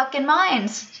their fucking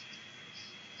minds.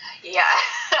 Yeah.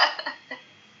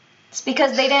 It's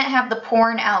because they didn't have the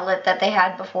porn outlet that they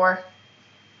had before.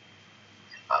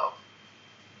 Oh.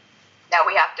 Now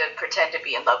we have to pretend to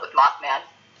be in love with Mothman.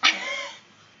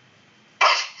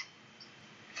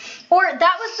 Or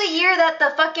that was the year that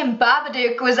the fucking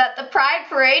Babadook was at the Pride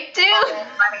Parade, too. Oh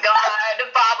my god,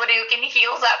 Babadook and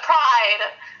heels at Pride.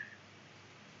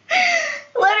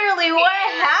 Literally, what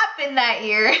happened that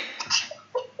year?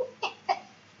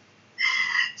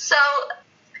 So,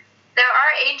 there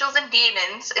are angels and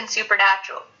demons in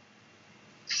Supernatural.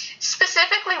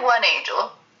 Specifically one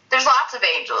angel. There's lots of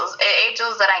angels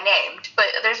that I named, but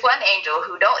there's one angel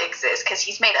who don't exist because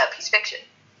he's made up, he's fiction.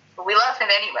 But we love him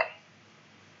anyway.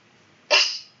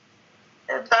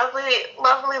 Lovely,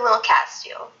 lovely little cat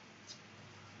steal.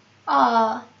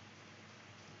 Aw.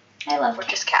 I love We're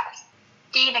just cats.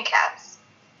 Dean and Cass.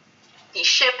 The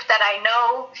ship that I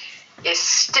know is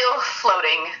still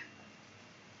floating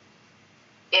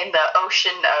in the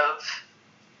ocean of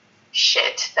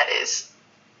shit that is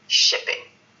shipping.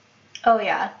 Oh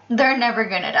yeah, they're never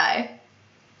gonna die.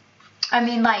 I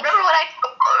mean, Remember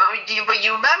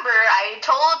you remember I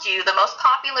told you the most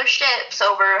popular ships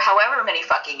over however many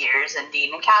fucking years, and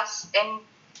Dean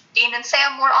and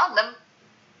Sam were on them.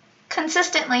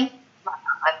 consistently.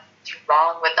 What's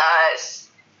wrong with us?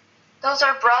 Those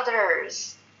are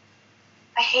brothers.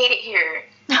 I hate it here.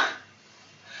 I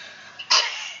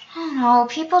don't know.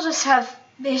 People just have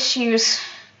issues.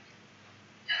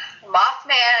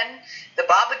 Mothman, the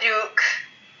Babadook.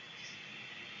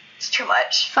 It's too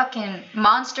much. Fucking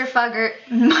monster fuckers.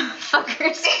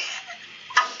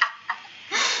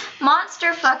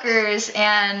 Monster fuckers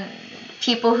and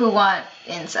people who want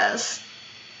incest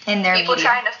in their People media.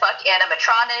 trying to fuck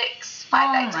animatronics,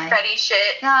 Five Nights at Freddy's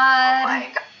shit. God. Oh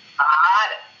my god.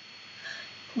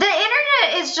 The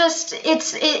internet is just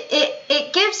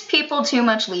it gives people too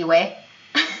much leeway.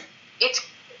 It's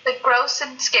a gross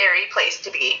and scary place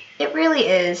to be. It really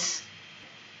is.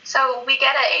 So we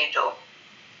get an angel,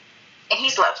 and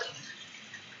he's lovely.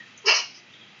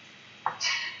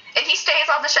 And he stays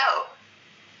on the show.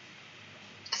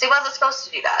 Because he wasn't supposed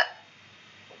to do that.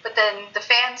 But then the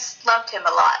fans loved him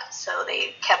a lot, so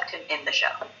they kept him in the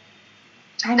show.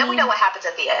 Then we know what happens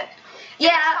at the end.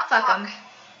 Yeah, fuck him.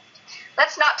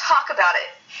 Let's not talk about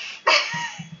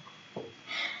it.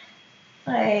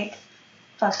 Like,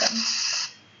 fuck him.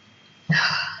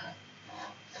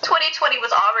 2020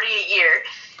 was already a year,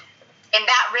 and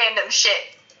that random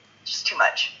shit, just too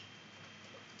much.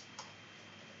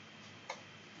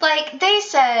 Like, they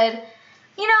said,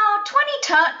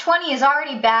 2020 is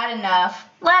already bad enough.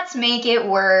 Let's make it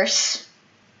worse.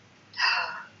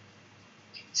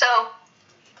 So,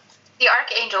 the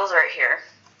archangels are here.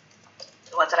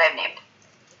 The ones that I have named.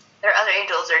 There are other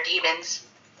angels, there are demons.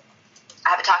 I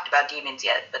haven't talked about demons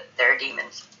yet, but there are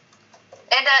demons.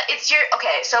 And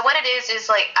so what it is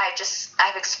like,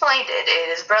 I've explained it. It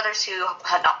is brothers who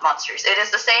hunt not monsters. It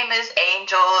is the same as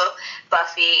Angel,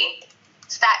 Buffy.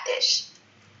 It's that ish.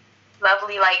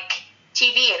 Lovely, like,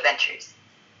 TV adventures.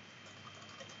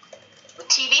 With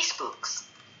TV spooks.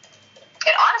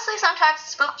 And honestly, sometimes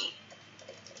it's spooky.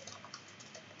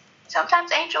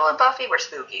 Sometimes Angel and Buffy were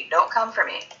spooky. Don't come for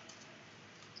me.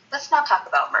 Let's not talk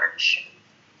about merch.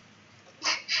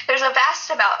 There's a vast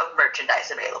amount of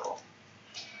merchandise available.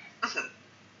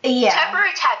 Yeah.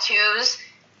 Temporary tattoos.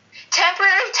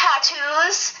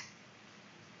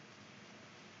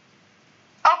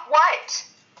 Of what?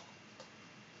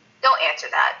 Don't answer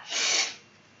that.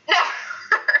 Never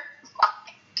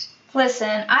mind.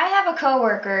 Listen, I have a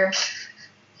coworker.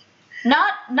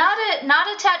 Not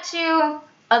a tattoo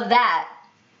of that.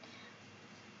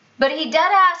 But he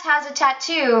deadass has a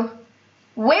tattoo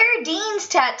where Dean's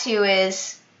tattoo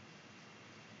is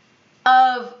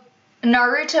of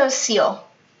Naruto's seal.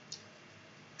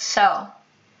 So,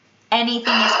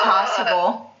 anything is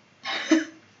possible.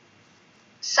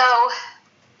 So,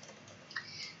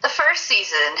 the first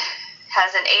season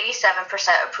has an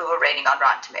 87% approval rating on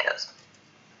Rotten Tomatoes.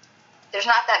 There's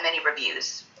not that many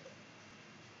reviews.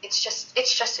 It's just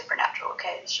Supernatural,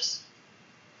 okay?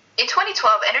 In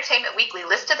 2012, Entertainment Weekly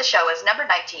listed the show as number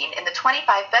 19 in the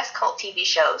 25 best cult TV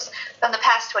shows from the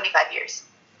past 25 years.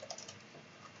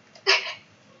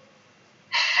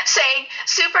 Saying,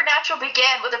 Supernatural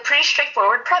began with a pretty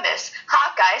straightforward premise.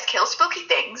 Hot guys kill spooky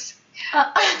things.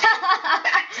 That's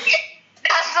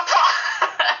the plot.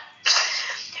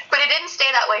 But it didn't stay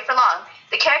that way for long.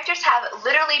 The characters have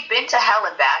literally been to hell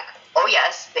and back. Oh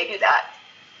yes, they do that.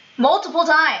 Multiple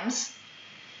times.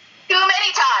 Too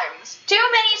many times. Too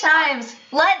many times.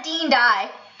 Let Dean die.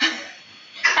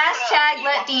 Hashtag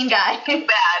let Dean die. Too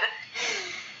bad.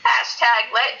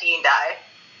 Hashtag let Dean die.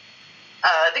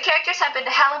 The characters have been to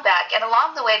hell and back, and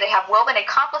along the way they have woven a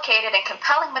complicated and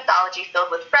compelling mythology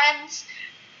filled with friends,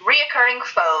 reoccurring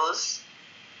foes.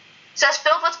 It says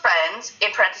filled with friends,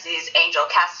 in parentheses, Angel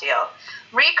Castiel,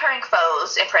 reoccurring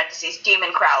foes, in parentheses,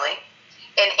 Demon Crowley,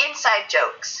 and inside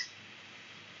jokes.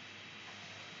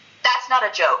 That's not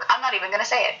a joke. I'm not even going to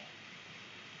say it.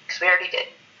 Because we already did.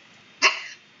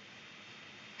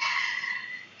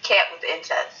 Can't with the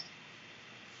incest.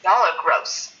 Y'all are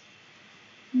gross.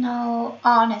 No,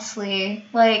 honestly.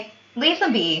 Like, leave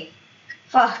them be.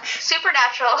 Fuck.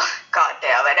 Supernatural,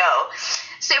 goddamn, I know.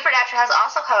 Supernatural has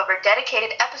also, however,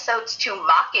 dedicated episodes to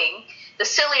mocking the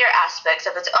sillier aspects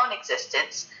of its own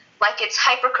existence, like its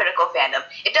hypercritical fandom.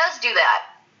 It does do that.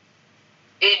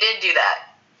 It did do that.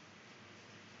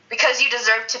 Because you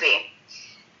deserve to be.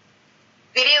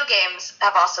 Video games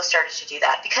have also started to do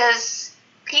that because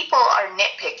people are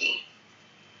nitpicky,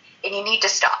 and you need to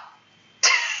stop.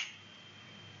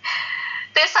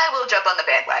 This I will jump on the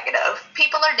bandwagon of.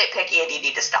 People are nitpicky and you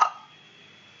need to stop.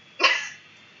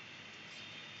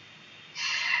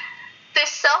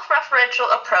 This self-referential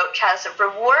approach has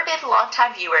rewarded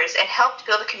longtime viewers and helped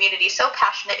build a community so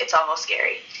passionate it's almost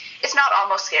scary. It's not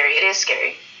almost scary, it is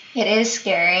scary. It is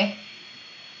scary.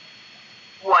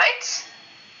 What?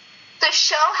 The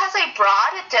show has a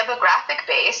broad demographic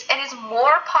base and is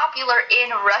more popular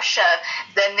in Russia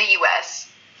than the US.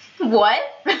 What?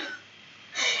 It's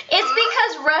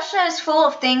because Russia is full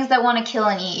of things that want to kill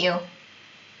and eat you.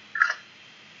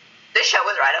 This show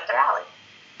was right up their alley.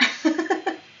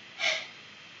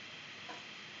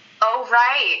 Oh,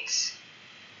 right.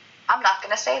 I'm not going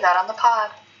to say that on the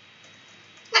pod.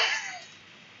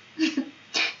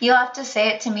 You'll have to say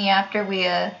it to me after we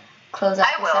close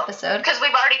out this episode. Because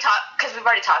we've already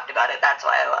talked about it. That's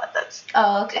why that's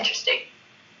okay. Interesting.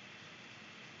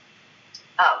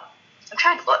 I'm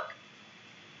trying to look.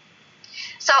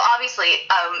 So obviously,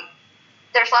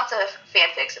 there's lots of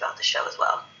fanfics about the show as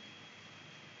well.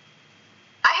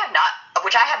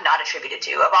 Which I have not attributed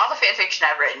to. Of all the fanfiction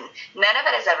I've written, none of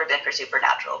it has ever been for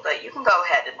Supernatural. But you can go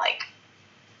ahead and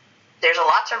there's a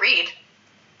lot to read.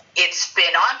 It's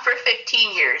been on for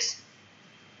 15 years.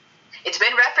 It's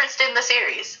been referenced in the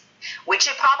series, which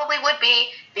it probably would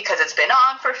be because it's been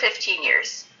on for 15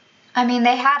 years. I mean,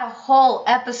 they had a whole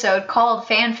episode called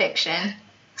fanfiction,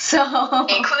 so...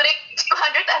 Including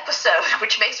 200th episode,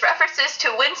 which makes references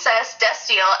to Wincest,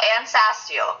 Destiel, and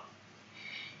Sastiel.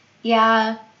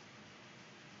 Yeah.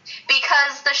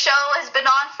 Because the show has been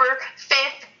on for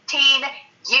 15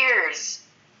 years.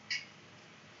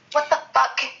 What the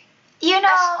fuck? You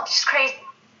know... That's just crazy.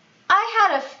 I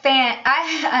had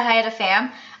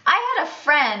a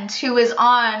friend who was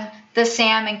on the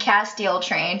Sam and Castiel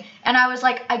train, and I was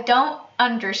like, I don't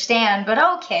understand, but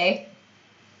okay.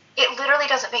 It literally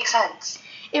doesn't make sense.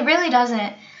 It really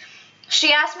doesn't.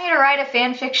 She asked me to write a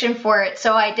fan fiction for it,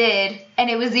 so I did, and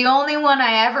it was the only one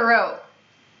I ever wrote.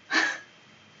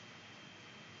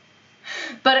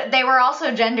 But they were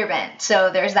also gender bent,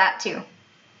 so there's that too.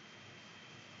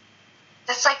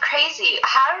 That's crazy.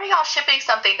 How are y'all shipping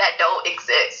something that don't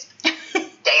exist?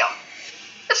 Damn.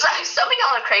 Some of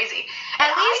y'all are crazy.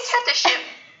 And I tend to ship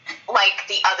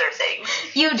the other things.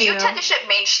 You do. You tend to ship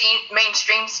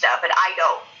mainstream stuff, and I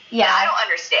don't. Yeah. And I don't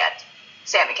understand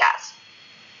Sam and Cass.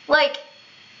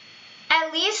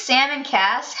 At least Sam and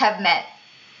Cass have met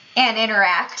and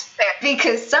interact. Fair.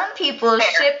 Because some people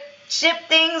ship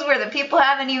things where the people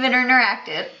haven't even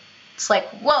interacted. It's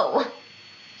whoa.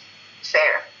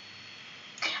 Fair.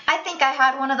 I think I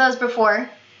had one of those before.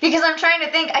 Because I'm trying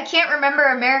to think, I can't remember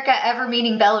America ever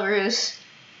meeting Belarus.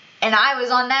 And I was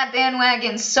on that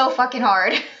bandwagon so fucking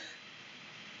hard.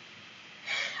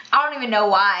 I don't even know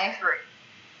why.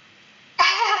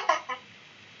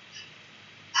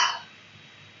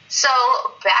 So,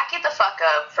 back it the fuck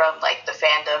up from, the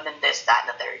fandom and this, that,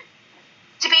 and the third.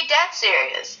 To be dead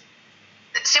serious,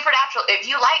 Supernatural, if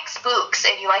you like spooks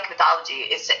and you like mythology,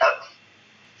 it's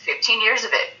 15 years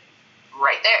of it.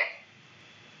 Right there.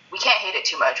 We can't hate it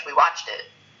too much. We watched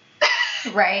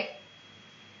it. Right.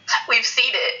 We've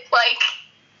seen it.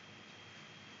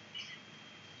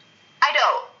 I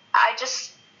know.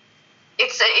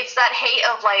 It's that hate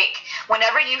of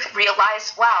whenever you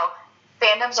realize, wow,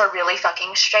 fandoms are really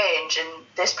fucking strange and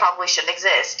this probably shouldn't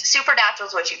exist. Supernatural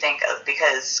is what you think of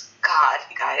because, God,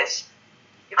 you guys,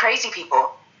 you're crazy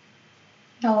people.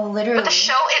 No, literally. But the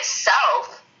show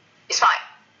itself is fine.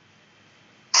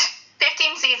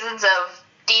 15 seasons of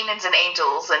demons and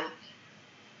angels and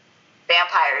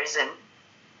vampires and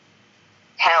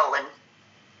hell and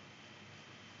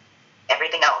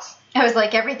everything else. I was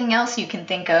everything else you can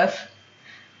think of.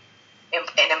 And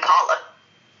Impala.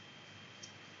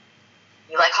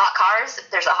 You like hot cars?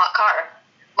 There's a hot car.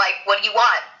 What do you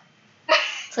want?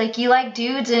 It's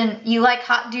you like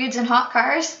hot dudes and hot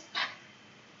cars?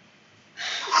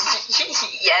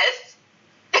 Yes.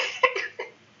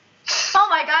 Oh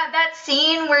my god, that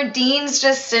scene where Dean's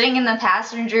just sitting in the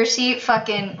passenger seat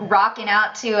fucking rocking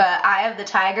out to Eye of the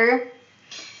Tiger.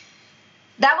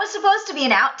 That was supposed to be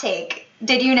an outtake.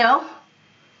 Did you know?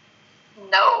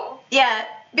 No. Yeah,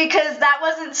 because that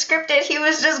wasn't scripted. He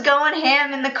was just going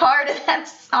ham in the car to that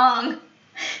song.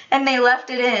 And they left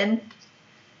it in.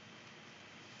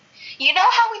 You know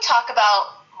how we talk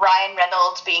about Ryan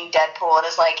Reynolds being Deadpool and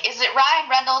is is it Ryan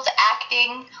Reynolds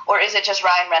acting or is it just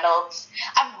Ryan Reynolds?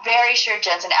 I'm very sure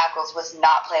Jensen Ackles was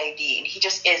not playing Dean. He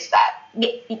just is that.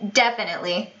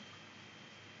 Definitely.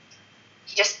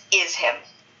 He just is him.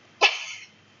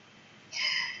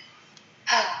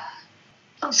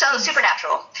 So,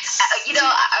 Supernatural.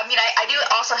 I do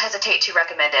also hesitate to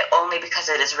recommend it only because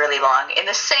it is really long, in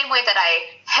the same way that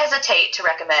I hesitate to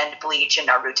recommend Bleach and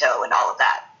Naruto and all of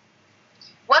that.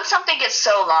 Once something gets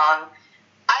so long,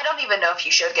 I don't even know if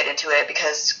you should get into it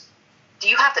because do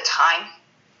you have the time?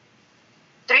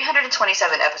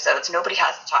 327 episodes, nobody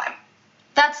has the time.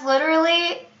 That's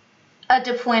literally a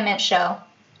deployment show.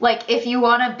 If you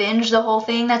want to binge the whole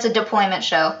thing, that's a deployment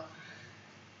show.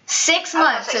 6 I was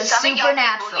months gonna of say, some of y'all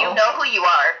Supernatural. people, you know who you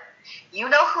are. You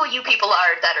know who you people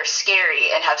are that are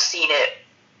scary and have seen it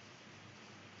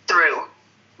through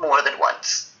more than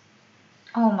once.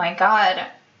 Oh my god.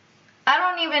 I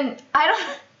don't even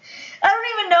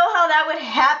know how that would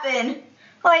happen.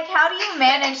 Like, how do you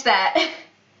manage that?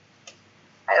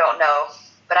 I don't know,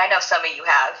 but I know some of you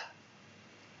have.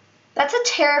 That's a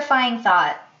terrifying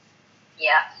thought.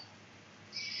 Yeah.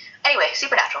 Anyway,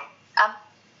 Supernatural.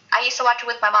 I used to watch it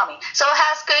with my mommy, so it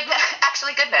has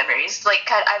actually good memories.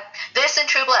 Like this and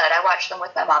True Blood, I watched them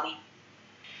with my mommy.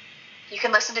 You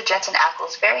can listen to Jensen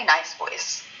Ackles' very nice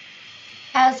voice.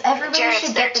 As everybody Jared's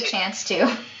should there get the too. chance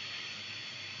to.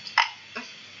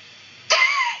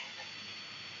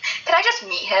 Can I just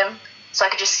meet him so I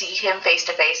could just see him face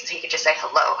to face and he could just say,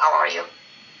 hello, how are you?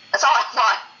 That's all I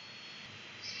want.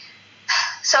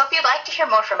 So if you'd like to hear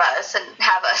more from us and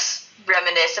have us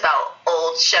reminisce about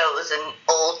old shows and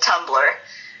old Tumblr,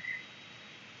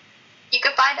 you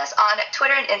can find us on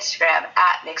Twitter and Instagram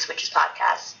at Mixed Witches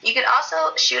Podcast. You can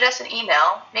also shoot us an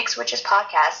email,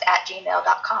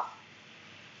 mixedwitchespodcast@gmail.com.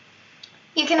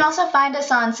 You can also find us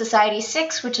on Society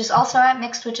 6, which is also at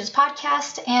Mixed Witches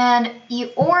Podcast, and you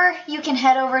can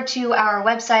head over to our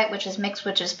website, which is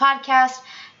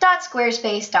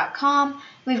mixedwitchespodcast.squarespace.com.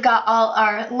 We've got all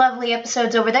our lovely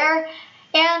episodes over there,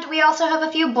 and we also have a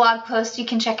few blog posts you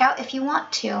can check out if you want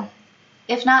to.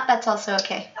 If not, that's also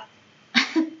okay.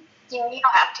 Yeah, you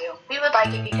don't have to. We would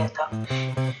like if you did,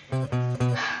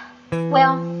 though.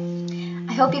 Well,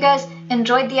 I hope you guys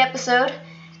enjoyed the episode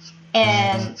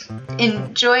and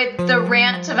enjoyed the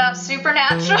rant about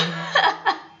Supernatural.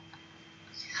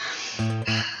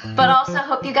 But also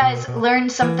hope you guys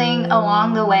learned something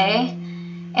along the way.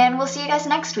 And we'll see you guys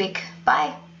next week.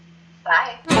 Bye.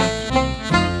 Bye.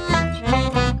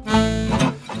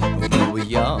 When we were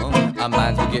young, our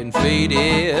minds were getting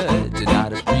faded. Did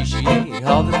not appreciate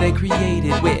all that they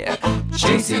created. We're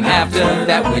chasing after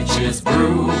that witch's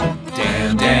brew.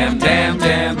 Damn, damn, damn,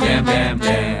 damn, damn, damn,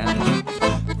 damn.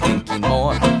 Thinking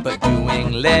more, but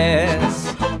doing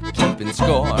less. Keeping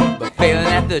score, but failing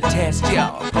at the test,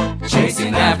 y'all.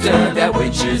 Chasing after that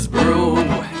witch's brew.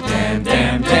 Damn,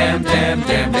 damn, damn, damn,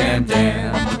 damn, damn,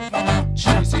 damn.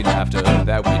 Chasing after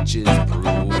that witch's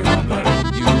brew.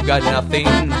 You got nothing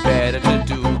better to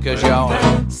do, 'cause you're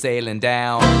sailing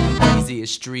down the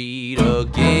easiest street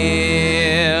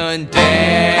again.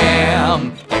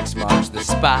 Damn, X marks the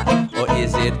spot, or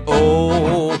is it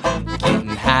O?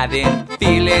 Getting high then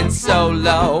feeling so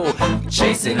low.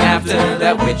 Chasing after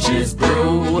that witch's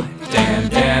brew. Damn,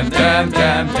 damn, damn,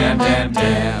 damn, damn, damn,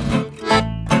 damn.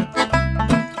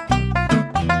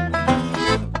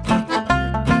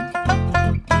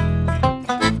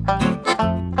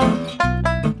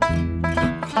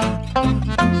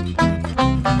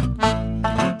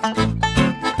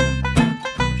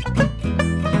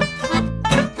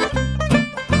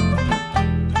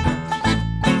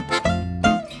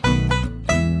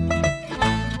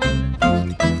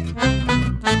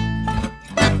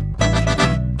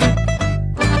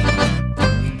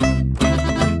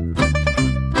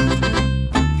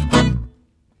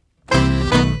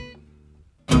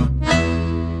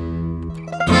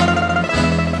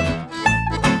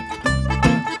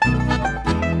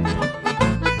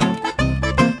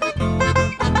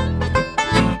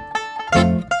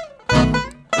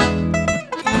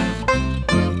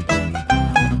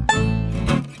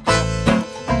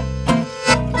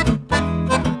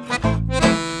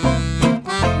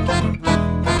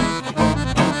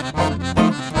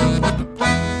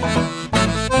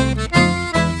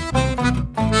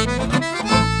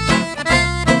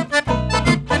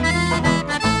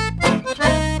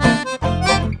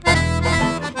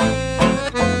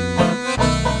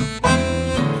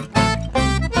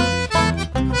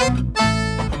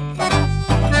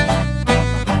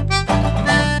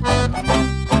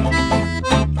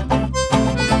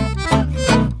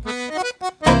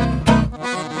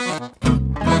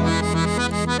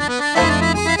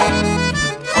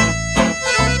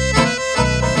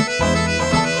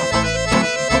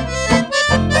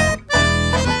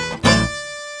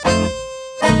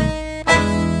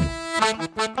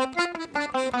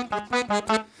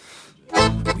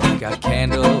 Got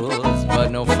candles,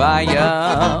 but no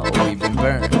fire. We've been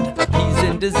burned,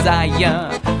 appeasing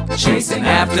desire. Chasing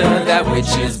after that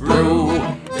witch's brew.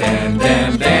 Damn,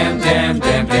 damn, damn, damn,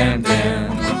 damn, damn,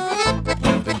 damn.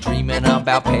 Been dreaming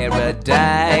about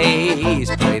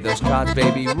paradise. Play those cards,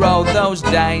 baby, roll those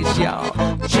dice, y'all.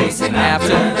 Chasing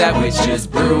after that witch's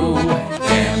brew.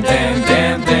 Damn, damn,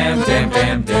 damn, damn, damn,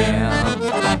 damn, damn.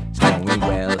 It's going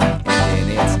well, and then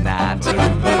it's not.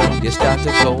 You start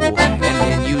to go, and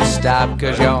then you stop. stop,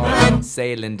 'cause you're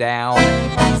sailing down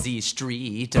Z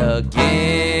Street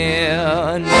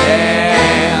again.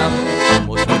 Damn,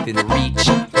 almost within reach,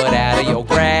 but out of your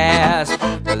grasp.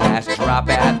 The last drop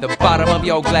at the bottom of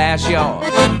your glass, you're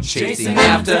chasing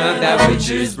after that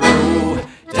witch's brew.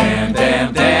 Damn,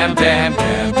 damn, damn, damn,